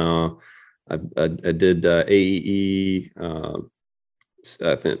 and I did AEE.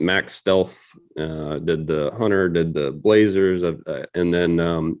 I think Max Stealth, did the Hunter, did the Blazers, and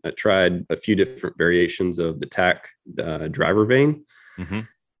then I tried a few different variations of the TAC driver vane.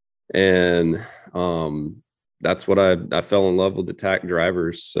 And that's what I fell in love with, the TAC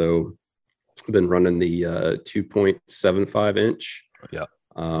drivers. So I've been running the 2.75 inch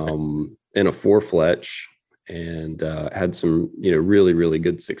in a 4 fletch, and had some really, really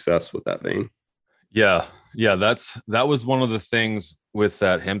good success with that vane. That was one of the things with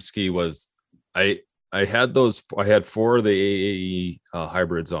that Hemsky was I I had those. I had 4 of the AAE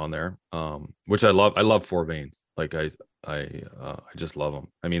hybrids on there, which I love. I love 4 vanes. Like I just love them.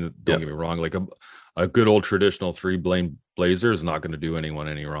 I mean, don't get me wrong. Like a good old traditional 3 blazer is not going to do anyone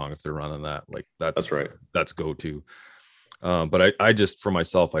any wrong if they're running that. Like that's right. That's go to. But I just, for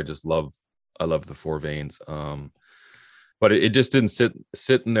myself, I love the 4 vanes. But it just didn't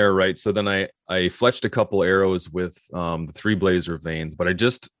sit in there right. So then I fletched a couple arrows with the 3 blazer vanes, but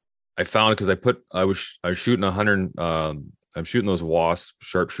I found, because I was shooting 100. I'm shooting those Wasp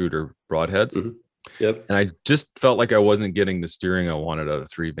sharpshooter broadheads. Mm-hmm. Yep. And I just felt like I wasn't getting the steering I wanted out of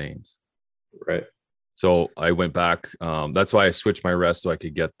 3 vanes. Right. So I went back. That's why I switched my rest so I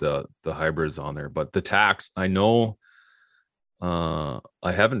could get the hybrids on there. But the tacks, I know. I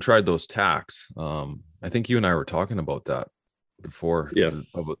haven't tried those tacks. I think you and I were talking about that before. Yeah.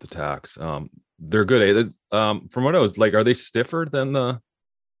 About the tacks. They're good. From what I was like, are they stiffer than the?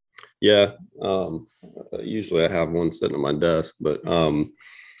 Yeah. Usually I have one sitting on my desk, but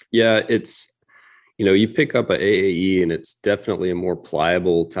yeah, it's, you pick up a AAE and it's definitely a more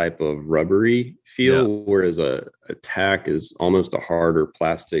pliable type of rubbery feel, whereas a tack is almost a harder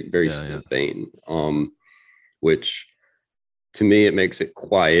plastic, very stiff vane, which to me, it makes it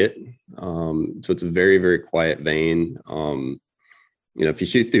quiet. So it's a very, very quiet vane. If you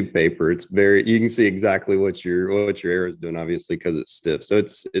shoot through paper, you can see exactly what your arrow is doing, obviously, because it's stiff. So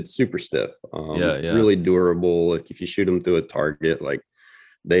it's super stiff. Really durable. Like if you shoot them through a target, like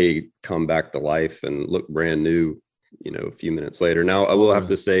they come back to life and look brand new, a few minutes later. Now I will have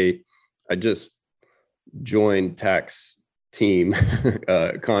to say, I just joined TAC's team,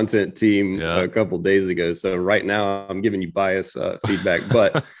 content team a couple days ago. So right now I'm giving you bias feedback,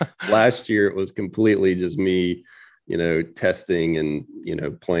 but last year it was completely just me, testing and,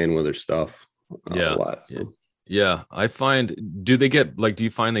 playing with their stuff a lot. So. Yeah. I find, do they get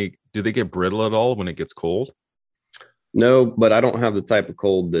brittle at all when it gets cold? No, but I don't have the type of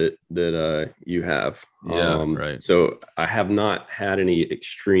cold that you have. Right. So I have not had any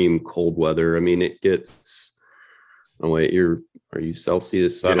extreme cold weather. I mean, it gets, oh wait, are you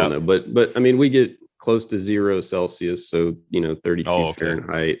Celsius? I don't know, but I mean, we get close to 0 Celsius. So, 32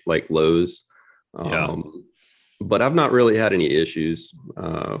 Fahrenheit, like lows. But I've not really had any issues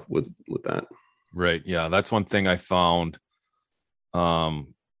with that. Right. Yeah. That's one thing I found.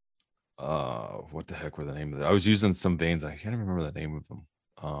 What the heck were the name of it? I was using some vanes. I can't remember the name of them.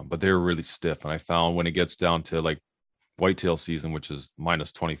 But they were really stiff. And I found when it gets down to like whitetail season, which is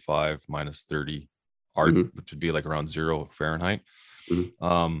 -25, -30 which would be like around 0 Fahrenheit.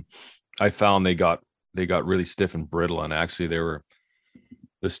 I found they got really stiff and brittle. And actually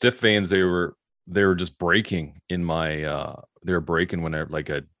the stiff vanes, they were just breaking in my, they were breaking when I'd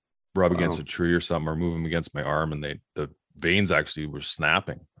rub against a tree or something or move them against my arm, and the veins actually were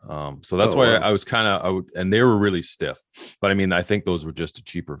snapping. So that's why I was and they were really stiff, but I mean, I think those were just a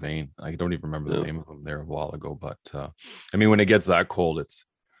cheaper vane. I don't even remember the name of them there a while ago, but I mean, when it gets that cold,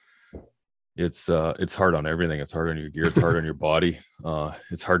 it's hard on everything. It's hard on your gear. It's hard on your body.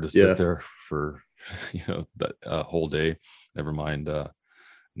 It's hard to sit there for, that whole day. Never mind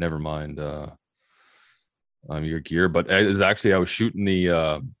your gear. But it was actually, I was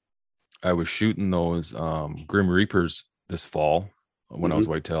shooting those Grim Reapers this fall when I was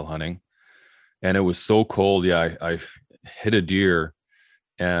whitetail hunting, and it was so cold. I hit a deer,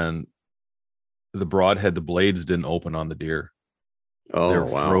 and the broadhead, the blades didn't open on the deer. They're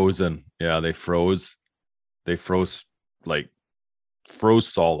frozen. Yeah, they froze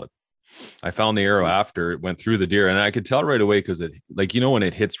solid. I found the arrow after it went through the deer, and I could tell right away because it, like, when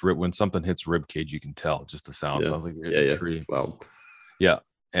it hits when something hits rib cage, you can tell just the sound. Sounds like you're hitting a tree. Loud. Yeah.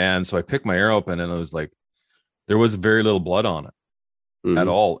 And so I picked my arrow up, and then it was like, there was very little blood on it at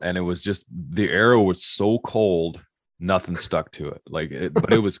all. And it was just, the arrow was so cold, nothing stuck to it.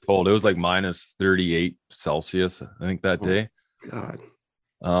 But it was cold. It was like -38 Celsius, I think, that day. God.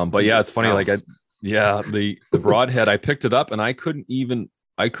 But yeah, it's funny. The broadhead, I picked it up and I couldn't even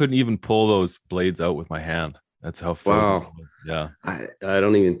pull those blades out with my hand. That's how frozen. Wow. Yeah. I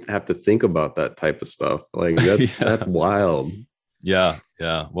don't even have to think about that type of stuff. Like that's wild. Yeah.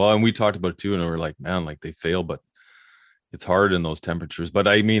 Yeah. Well, and we talked about it too, and we were like, man, like they fail, but it's hard in those temperatures. But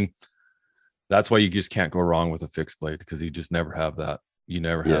I mean, that's why you just can't go wrong with a fixed blade, because you just never have that. You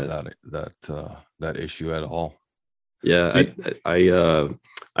never have that issue at all. Yeah.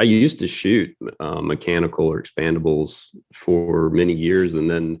 I used to shoot mechanical or expandables for many years. And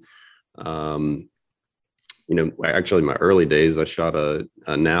then actually my early days, I shot a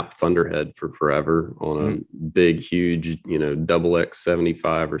Nap Thunderhead for forever on a big, huge, double X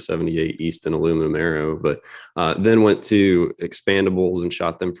 75 or 78 Easton aluminum arrow. But then went to expandables and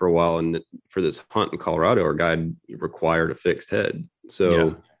shot them for a while. And for this hunt in Colorado, our guide required a fixed head.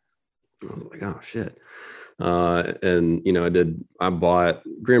 So I was like, oh shit. And I bought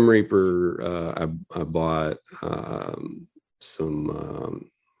Grim Reaper. I bought some,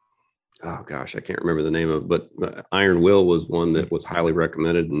 oh gosh, I can't remember the name of it, but Iron Will was one that was highly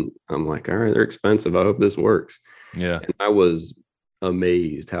recommended. And I'm like, all right, they're expensive. I hope this works. Yeah. And I was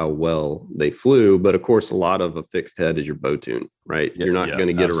amazed how well they flew. But of course, a lot of a fixed head is your bow tune, right? You're not going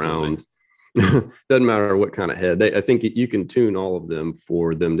to get around. Doesn't matter what kind of head. I think you can tune all of them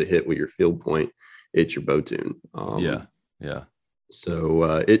for them to hit with your field point. It's your bow tune. Yeah.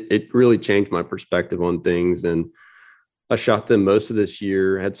 So it really changed my perspective on things. And I shot them most of this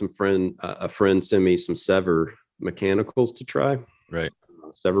year. Had a friend send me some Sever mechanicals to try. Right.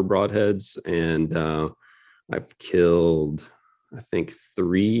 Sever broadheads. And I've killed, I think,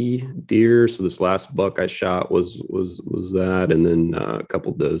 3 deer. So this last buck I shot was that. And then a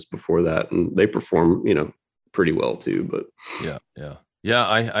couple does before that. And they perform, pretty well too. But yeah.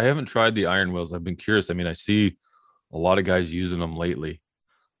 I haven't tried the Iron Wills. I've been curious. I mean, I see a lot of guys using them lately.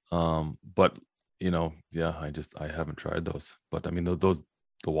 But I haven't tried those. But I mean, the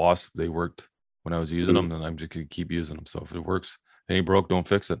Wasp, they worked when I was using them, and I'm just gonna keep using them. So if it works, any broke, don't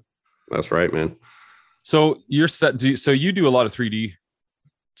fix it. That's right, man. So you're set. So you do a lot of 3D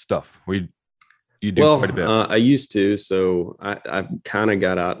stuff. You do quite a bit. I used to. So I kind of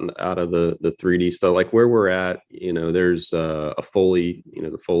got out of the 3D stuff. Like where we're at, there's a Foley,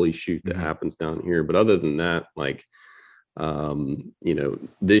 the Foley shoot that happens down here. But other than that, like,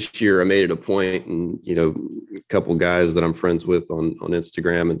 this year I made it a point, and a couple guys that I'm friends with on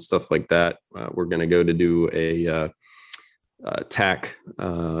Instagram and stuff like that, we're going to go to do a TAC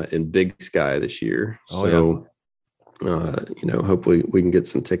in Big Sky this year. Hopefully we can get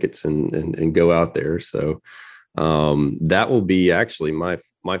some tickets and go out there. So that will be actually my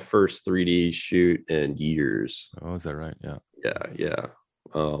first 3D shoot in years. Oh, is that right? Yeah.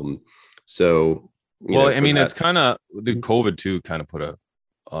 So I mean, it's kind of the COVID too, kind of put it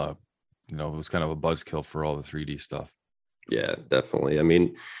was kind of a buzzkill for all the 3D stuff. Yeah, definitely. I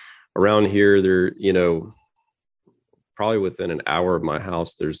mean, around here, there, probably within an hour of my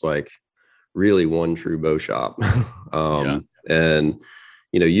house, there's like really one true bow shop. And,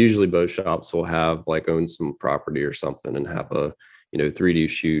 usually bow shops will have own some property or something and have a, 3D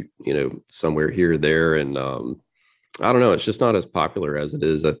shoot, somewhere here or there. And I don't know, it's just not as popular as it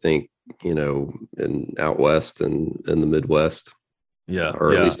is, I think, in out West and in the Midwest.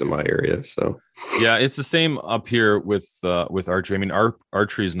 Or at least in my area. So it's the same up here with archery. I mean,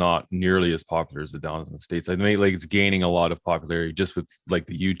 archery is not nearly as popular as it down in the States. I mean, it's gaining a lot of popularity just with the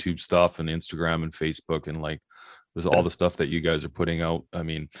YouTube stuff and Instagram and Facebook and there's all the stuff that you guys are putting out. I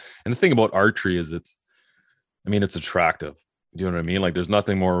mean, and the thing about archery is it's attractive. Do you know what I mean? There's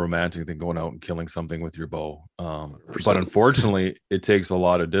nothing more romantic than going out and killing something with your bow. But unfortunately, it takes a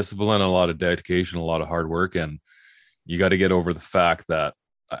lot of discipline, a lot of dedication, a lot of hard work, and you got to get over the fact that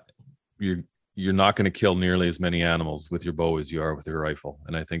you're not going to kill nearly as many animals with your bow as you are with your rifle.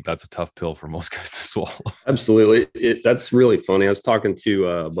 And I think that's a tough pill for most guys to swallow. Absolutely. That's really funny. I was talking to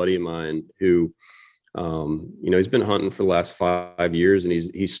a buddy of mine who, he's been hunting for the last 5 years, and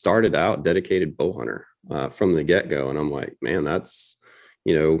he started out dedicated bow hunter from the get-go. And I'm like, man, that's,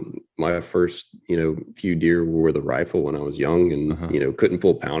 my first, few deer were with a rifle when I was young and, couldn't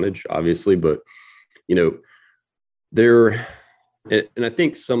pull poundage, obviously, but, and I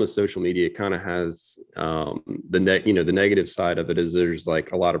think some of social media kind of has the negative side of it is there's a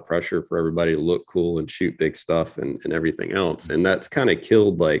lot of pressure for everybody to look cool and shoot big stuff and everything else. And that's kind of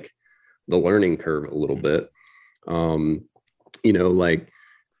killed the learning curve a little bit.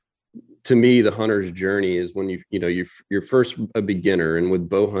 To me, the hunter's journey is when you're first a beginner, and with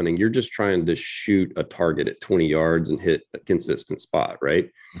bow hunting, you're just trying to shoot a target at 20 yards and hit a consistent spot. Right.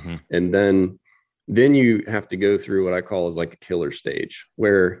 And then you have to go through what I call is a killer stage,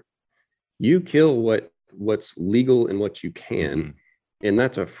 where you kill what's legal and what you can. And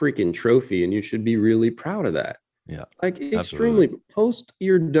that's a freaking trophy. And you should be really proud of that. Yeah. Extremely post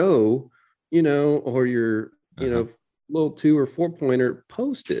your doe, or your, little 2 or 4 pointer,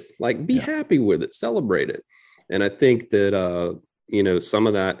 post it, be happy with it, celebrate it. And I think that, some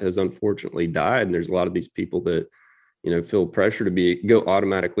of that has unfortunately died. And there's a lot of these people that, feel pressure to go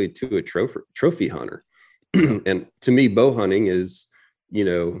automatically to a trophy hunter. And to me, bow hunting is,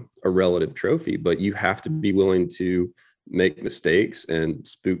 a relative trophy, but you have to be willing to make mistakes and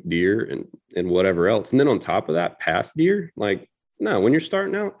spook deer and whatever else. And then on top of that, pass deer. Like, no, when you're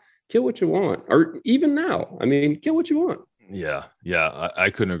starting out, kill what you want. Or even now, I mean, kill what you want. Yeah. I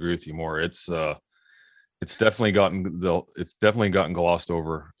couldn't agree with you more. It's definitely gotten glossed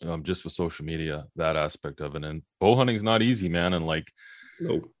over, just with social media, that aspect of it. And bow hunting is not easy, man. And like,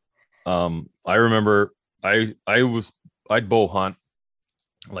 Nope. I remember I'd bow hunt.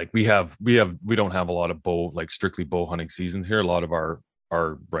 Like we don't have a lot of strictly bow hunting seasons here. A lot of our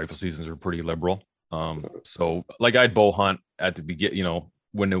rifle seasons are pretty liberal. So like I'd bow hunt at the beginning,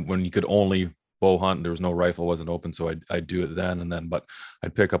 when you could only bow hunt and there was no rifle, wasn't open. So I'd do it then, but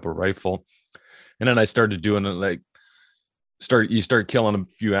I'd pick up a rifle, and then I started doing it. You start killing a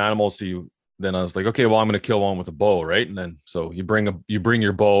few animals. So then I was like, okay, well, I'm going to kill one with a bow. Right. And then, so you bring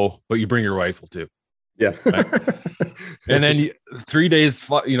your bow, but you bring your rifle too. Yeah. Right? And then 3 days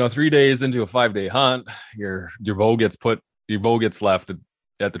into a 5-day hunt, your bow gets left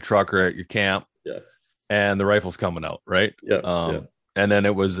at the truck or at your camp. Yeah. And the rifle's coming out. Right. Yeah. And then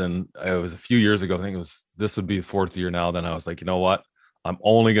it was a few years ago. I think this would be the 4th year now. Then I was like, you know what? I'm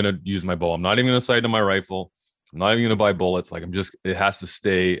only going to use my bow. I'm not even going to sight on my rifle. I'm not even going to buy bullets. Like it has to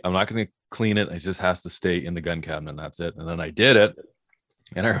stay. I'm not going to clean it. It just has to stay in the gun cabinet. And that's it. And then I did it.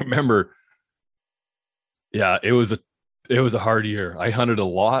 And I remember, yeah, it was a hard year. I hunted a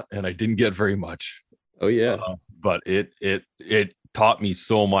lot and I didn't get very much. Oh yeah. But it taught me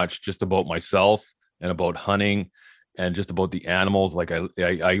so much just about myself and about hunting and just about the animals. Like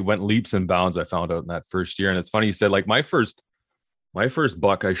I went leaps and bounds, I found out in that first year. And it's funny you said, like, my first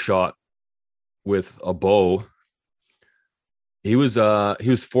buck I shot with a bow, he was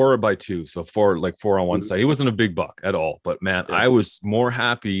 4x2, so four on one side. He wasn't a big buck at all, but man, I was more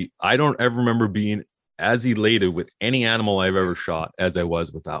happy. I don't ever remember being as elated with any animal I've ever shot as I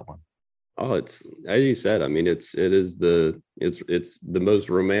was with that one. Oh, it's, as you said, I mean, it's the most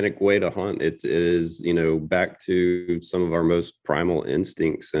romantic way to hunt. It is, back to some of our most primal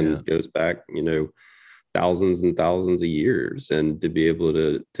instincts, and goes back, thousands and thousands of years. And to be able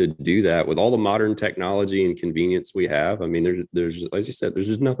to do that with all the modern technology and convenience we have, I mean, there's, as you said, there's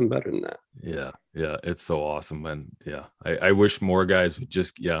just nothing better than that. Yeah, it's so awesome. And I wish more guys would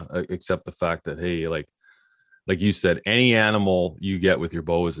just accept the fact that, hey, like you said, any animal you get with your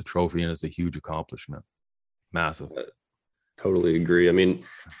bow is a trophy, and it's a huge accomplishment. Massive. Totally agree. I mean,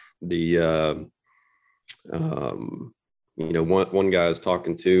 the one guy I was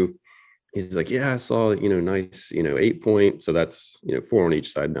talking to, he's like, yeah, I saw, nice, 8-point. So that's, 4 on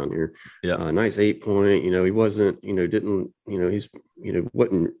each side down here. Yeah. Nice 8-point. He wasn't, didn't, he's,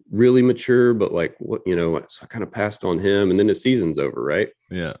 wasn't really mature, but like what, so I kind of passed on him, and then the season's over. Right.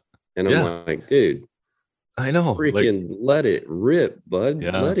 Yeah. And I'm like, dude, I know. Freaking let it rip, bud.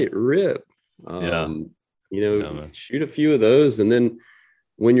 Yeah. Let it rip. Shoot a few of those. And then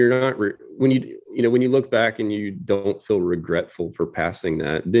when you're not, when you look back and you don't feel regretful for passing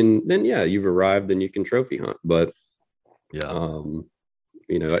that, then yeah, you've arrived and you can trophy hunt. But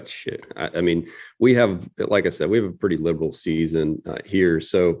that's shit. I mean, we have, like I said, we have a pretty liberal season here.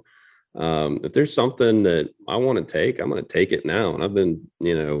 So if there's something that I want to take, I'm going to take it now. And I've been,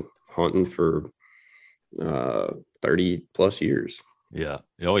 hunting for 30 plus years. Yeah.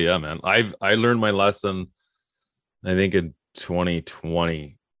 Oh yeah, man. I learned my lesson, I think, in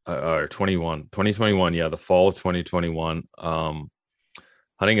 2020 or 2021. Yeah. The fall of 2021,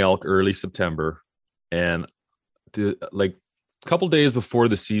 hunting elk early September, and like a couple days before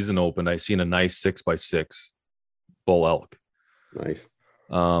the season opened, I seen a nice 6x6 bull elk. Nice.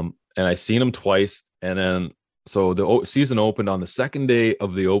 And I seen him twice. And then, so the season opened on the second day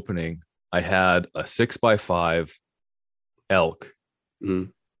of the opening. I had a 6x5 elk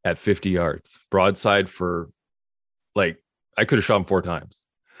at 50 yards, broadside for, like, I could have shot him 4 times,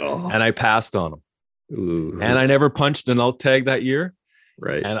 and I passed on him. Ooh. And I never punched an elk tag that year.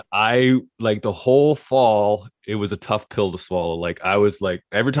 Right. And I, like, the whole fall, it was a tough pill to swallow. Like, I was like,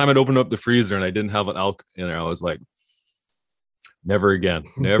 every time I'd open up the freezer and I didn't have an elk in there, I was like, never again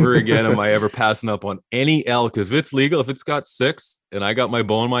am I ever passing up on any elk. If it's legal, if it's got 6 and I got my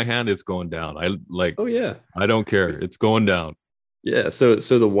bow in my hand, it's going down. Oh yeah, I don't care, it's going down. Yeah. So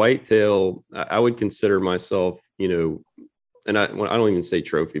the whitetail, I would consider myself, and I don't even say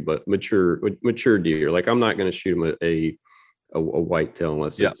trophy, but mature deer. Like, I'm not going to shoot him a whitetail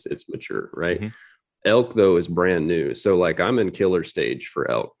unless it's mature, right? Mm-hmm. Elk though is brand new, so like I'm in killer stage for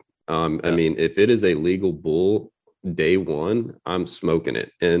elk. I mean, if it is a legal bull, day one, I'm smoking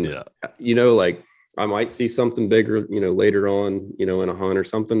it. And, like, I might see something bigger, later on, in a hunt or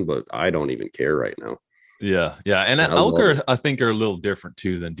something, but I don't even care right now. Yeah. Yeah. And elk are, I think, are a little different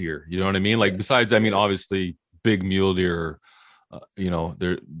too than deer. You know what I mean? Like, besides, I mean, obviously big mule deer,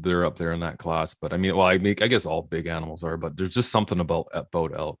 they're up there in that class. But I mean, well, I guess all big animals are, but there's just something about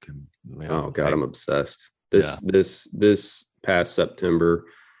elk. And oh God, I'm obsessed. This past September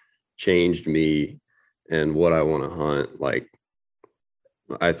changed me and what I want to hunt. Like,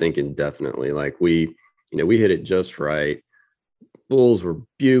 I think indefinitely. Like we hit it just right. Bulls were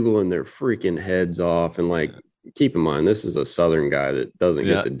bugling their freaking heads off, and like, keep in mind, this is a Southern guy that doesn't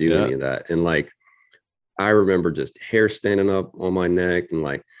get to do any of that. And like, I remember just hair standing up on my neck, and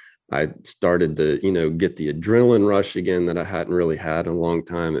like, I started to, get the adrenaline rush again that I hadn't really had in a long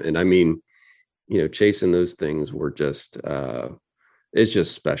time. And I mean, chasing those things were just, it's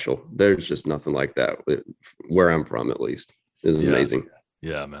just special. There's just nothing like that where I'm from, at least. It's amazing.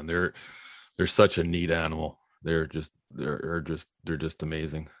 Yeah, man. They're such a neat animal. They're just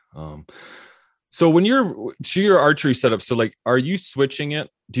amazing. So when your archery setup, so like, are you switching it?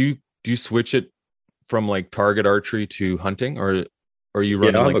 Do you switch it from like target archery to hunting, or are you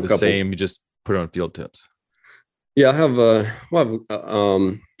running like the same? You just put it on field tips? Yeah, I have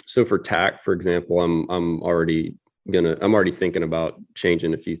so for tack, for example, I'm already thinking about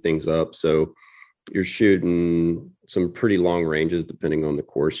changing a few things up. So you're shooting some pretty long ranges depending on the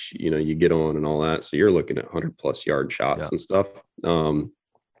course you get on and all that. So you're looking at 100+ yard shots and stuff,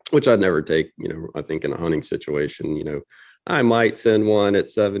 which I'd never take. I think in a hunting situation, I might send one at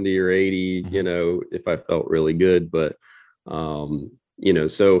 70 or 80, if I felt really good. But so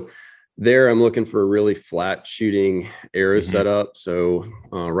there I'm looking for a really flat shooting arrow setup. So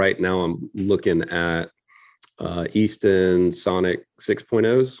right now I'm looking at Easton Sonic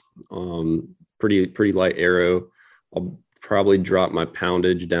 6.0s. Pretty light arrow. I'll probably drop my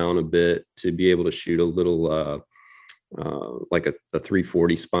poundage down a bit to be able to shoot a little like a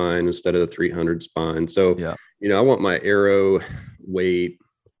 340 spine instead of the 300 spine. So I want my arrow weight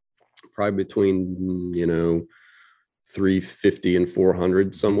probably between 350 and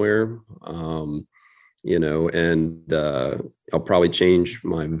 400 somewhere. And I'll probably change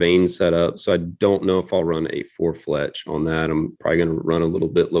my vane setup. So I don't know if I'll run a 4-fletch on that. I'm probably going to run a little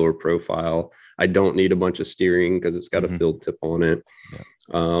bit lower profile. I don't need a bunch of steering because it's got a field tip on it.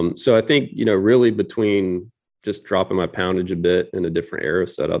 So I think, really between just dropping my poundage a bit and a different arrow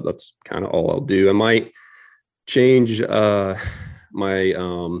setup, that's kind of all I'll do. I might change my,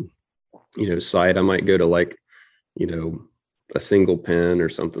 sight. I might go to like, a single pin or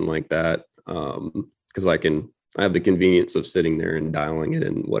something like that. Because I have the convenience of sitting there and dialing it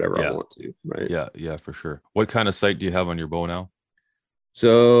in whatever I want to. Right. Yeah, for sure. What kind of sight do you have on your bow now?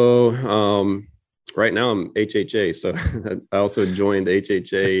 So, right now I'm HHA. So I also joined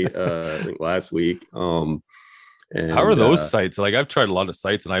HHA, I think last week. And how are those sights? Like, I've tried a lot of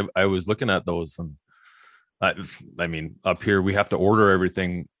sights, and I was looking at those, and I mean, up here we have to order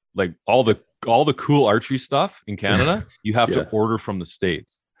everything, like all the cool archery stuff in Canada, you have to order from the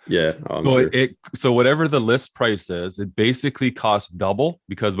States. Yeah. So whatever the list price is, it basically costs double,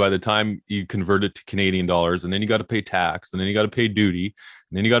 because by the time you convert it to Canadian dollars, and then you got to pay tax, and then you got to pay duty,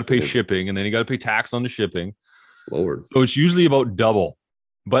 and then you got to pay shipping, and then you got to pay tax on the shipping. Lord. So it's usually about double.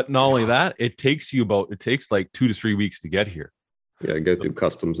 But not only that, it takes like 2 to 3 weeks to get here. Yeah, go through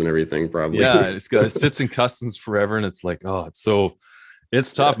customs and everything, probably. Yeah, it sits in customs forever, and it's like,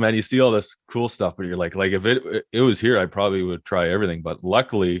 it's tough, man. You see all this cool stuff, but you're like if it was here, I probably would try everything. But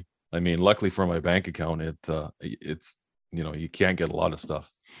luckily for my bank account, it's you can't get a lot of stuff.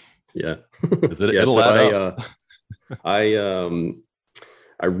 Yeah, it'll add up. I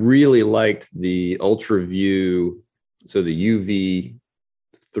really liked the Ultra View, so the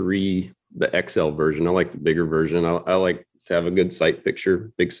UV3, the XL version. I like the bigger version. I like to have a good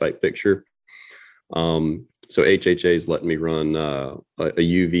big sight picture. So HHA is letting me run a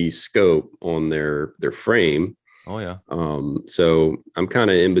UV scope on their frame. Oh yeah. So I'm kind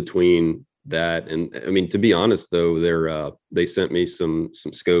of in between that, and I mean, to be honest though, they sent me some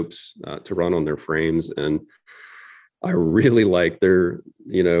scopes to run on their frames, and I really like their,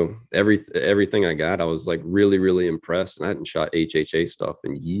 everything I got. I was like really, really impressed, and I hadn't shot HHA stuff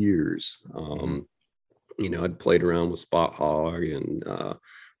in years. I'd played around with Spot Hog and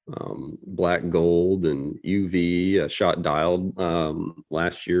Black Gold and UV. I shot dialed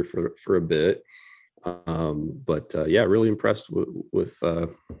last year for a bit, but really impressed with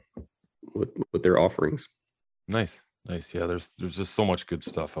their offerings. Nice. Yeah, there's just so much good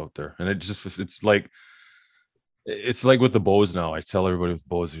stuff out there, and it's like with the bows now. I tell everybody with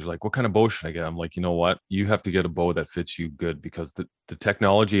bows, you're like, what kind of bow should I get? I'm like, you know what? You have to get a bow that fits you good, because the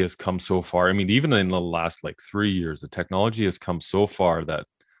technology has come so far. I mean, even in the last like 3 years, the technology has come so far that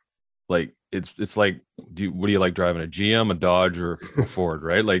like it's like, what do you like driving, a GM, a Dodge, or a Ford,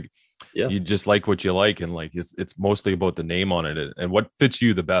 right? Like Yeah. you just like what you like, and like it's mostly about the name on it and what fits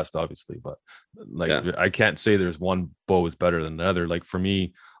you the best, obviously. But like I can't say there's one bow is better than another. Like for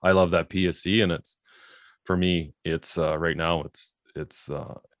me, I love that PSC, and it's right now it's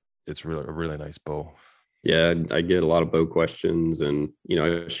really a really nice bow. Yeah, I get a lot of bow questions, and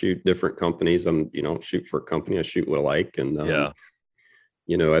I shoot different companies. I'm shoot for a company, I shoot what I like, and I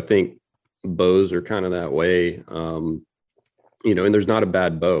think bows are kind of that way. And there's not a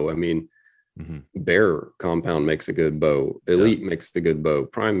bad bow. I mean, Bear Compound makes a good bow. Elite makes a good bow.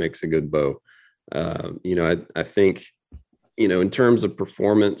 Prime makes a good bow. I think, in terms of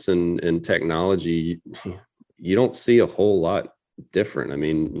performance and technology, you don't see a whole lot different. I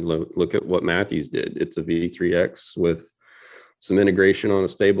mean, look at what Mathews did. It's a V3X with some integration on a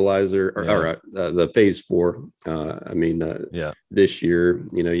stabilizer or the Phase 4. This year,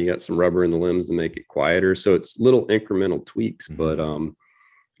 you got some rubber in the limbs to make it quieter. So it's little incremental tweaks, but I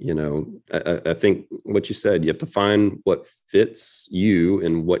think what you said, you have to find what fits you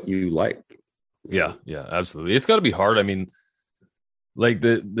and what you like. Yeah, absolutely. It's got to be hard. I mean, like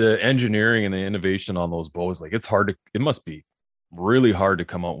the engineering and the innovation on those bows, like it must be really hard to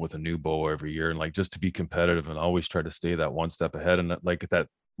come out with a new bow every year, and like just to be competitive and always try to stay that one step ahead. And like that,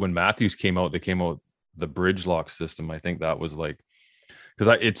 when Mathews came out, they came out the bridge lock system. I think that was like,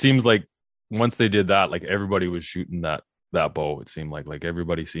 because it seems like once they did that, like everybody was shooting that bow. It seemed like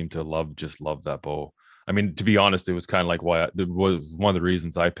everybody seemed to love that bow. I mean, to be honest, it was kind of like why it was one of the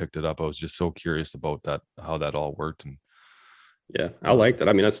reasons I picked it up. I was just so curious about that, how that all worked. And yeah, I liked it.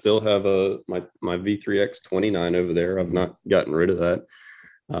 I mean, I still have my V3X 29 over there. I've not gotten rid of that.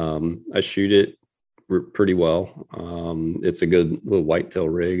 I shoot it pretty well. It's a good little whitetail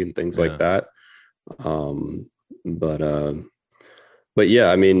rig and things like that. But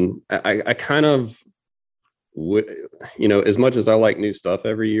yeah, I mean, I kind of, as much as I like new stuff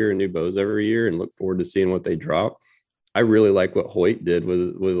every year and new bows every year and look forward to seeing what they drop, I really like what Hoyt did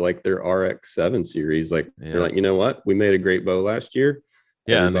with like their RX7 series. Like they're like, you know what? We made a great bow last year.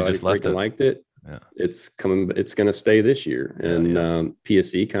 Yeah, everybody and they just liked it. Yeah. It's going to stay this year. And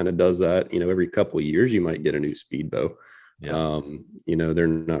PSE kind of does that. Every couple of years you might get a new speed bow. Yeah. They're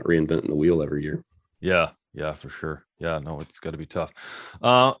not reinventing the wheel every year. Yeah, for sure. Yeah, no, it's got to be tough.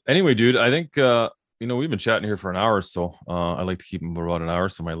 Anyway, dude, I think we've been chatting here for an hour, so I like to keep them about an hour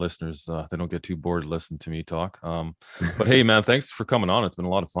so my listeners they don't get too bored to listen to me talk. But hey, man, thanks for coming on. It's been a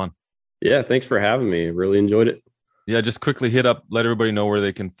lot of fun. Yeah, thanks for having me. Really enjoyed it. Yeah, just quickly let everybody know where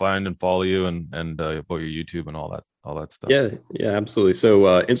they can find and follow you and about your YouTube and all that stuff. Yeah, absolutely.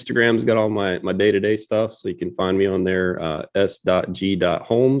 So Instagram's got all my day-to-day stuff, so you can find me on there,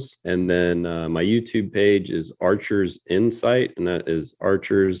 s.g.holmes. And then my YouTube page is Archers Insight, and that is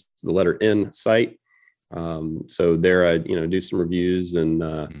Archers, the letter N, Sight. So there I do some reviews and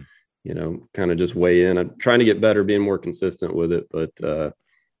kind of just weigh in. I'm trying to get better, being more consistent with it, but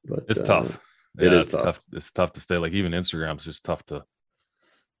it's tough. It is tough. It's tough to stay, like, even Instagram's just tough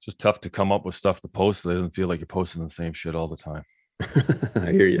to come up with stuff to post. It doesn't feel like you're posting the same shit all the time.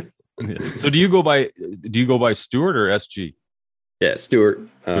 I hear you. So do you go by Stuart or SG? Yeah, Stuart.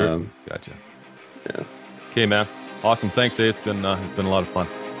 Gotcha. Yeah. Okay, man. Awesome. Thanks. It's been a lot of fun.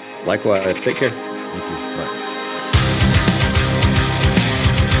 Likewise. Take care. You too. Bye.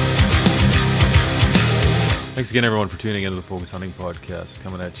 Thanks again, everyone, for tuning into the Focus Hunting Podcast,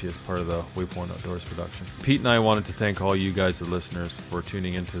 coming at you as part of the Waypoint Outdoors production. Pete and I wanted to thank all you guys, the listeners, for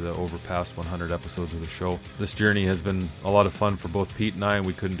tuning into the past 100 episodes of the show. This journey has been a lot of fun for both Pete and I, and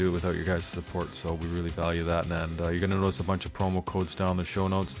we couldn't do it without your guys' support, so we really value that. And you're going to notice a bunch of promo codes down in the show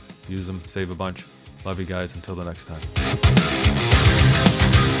notes. Use them, save a bunch. Love you guys. Until the next time.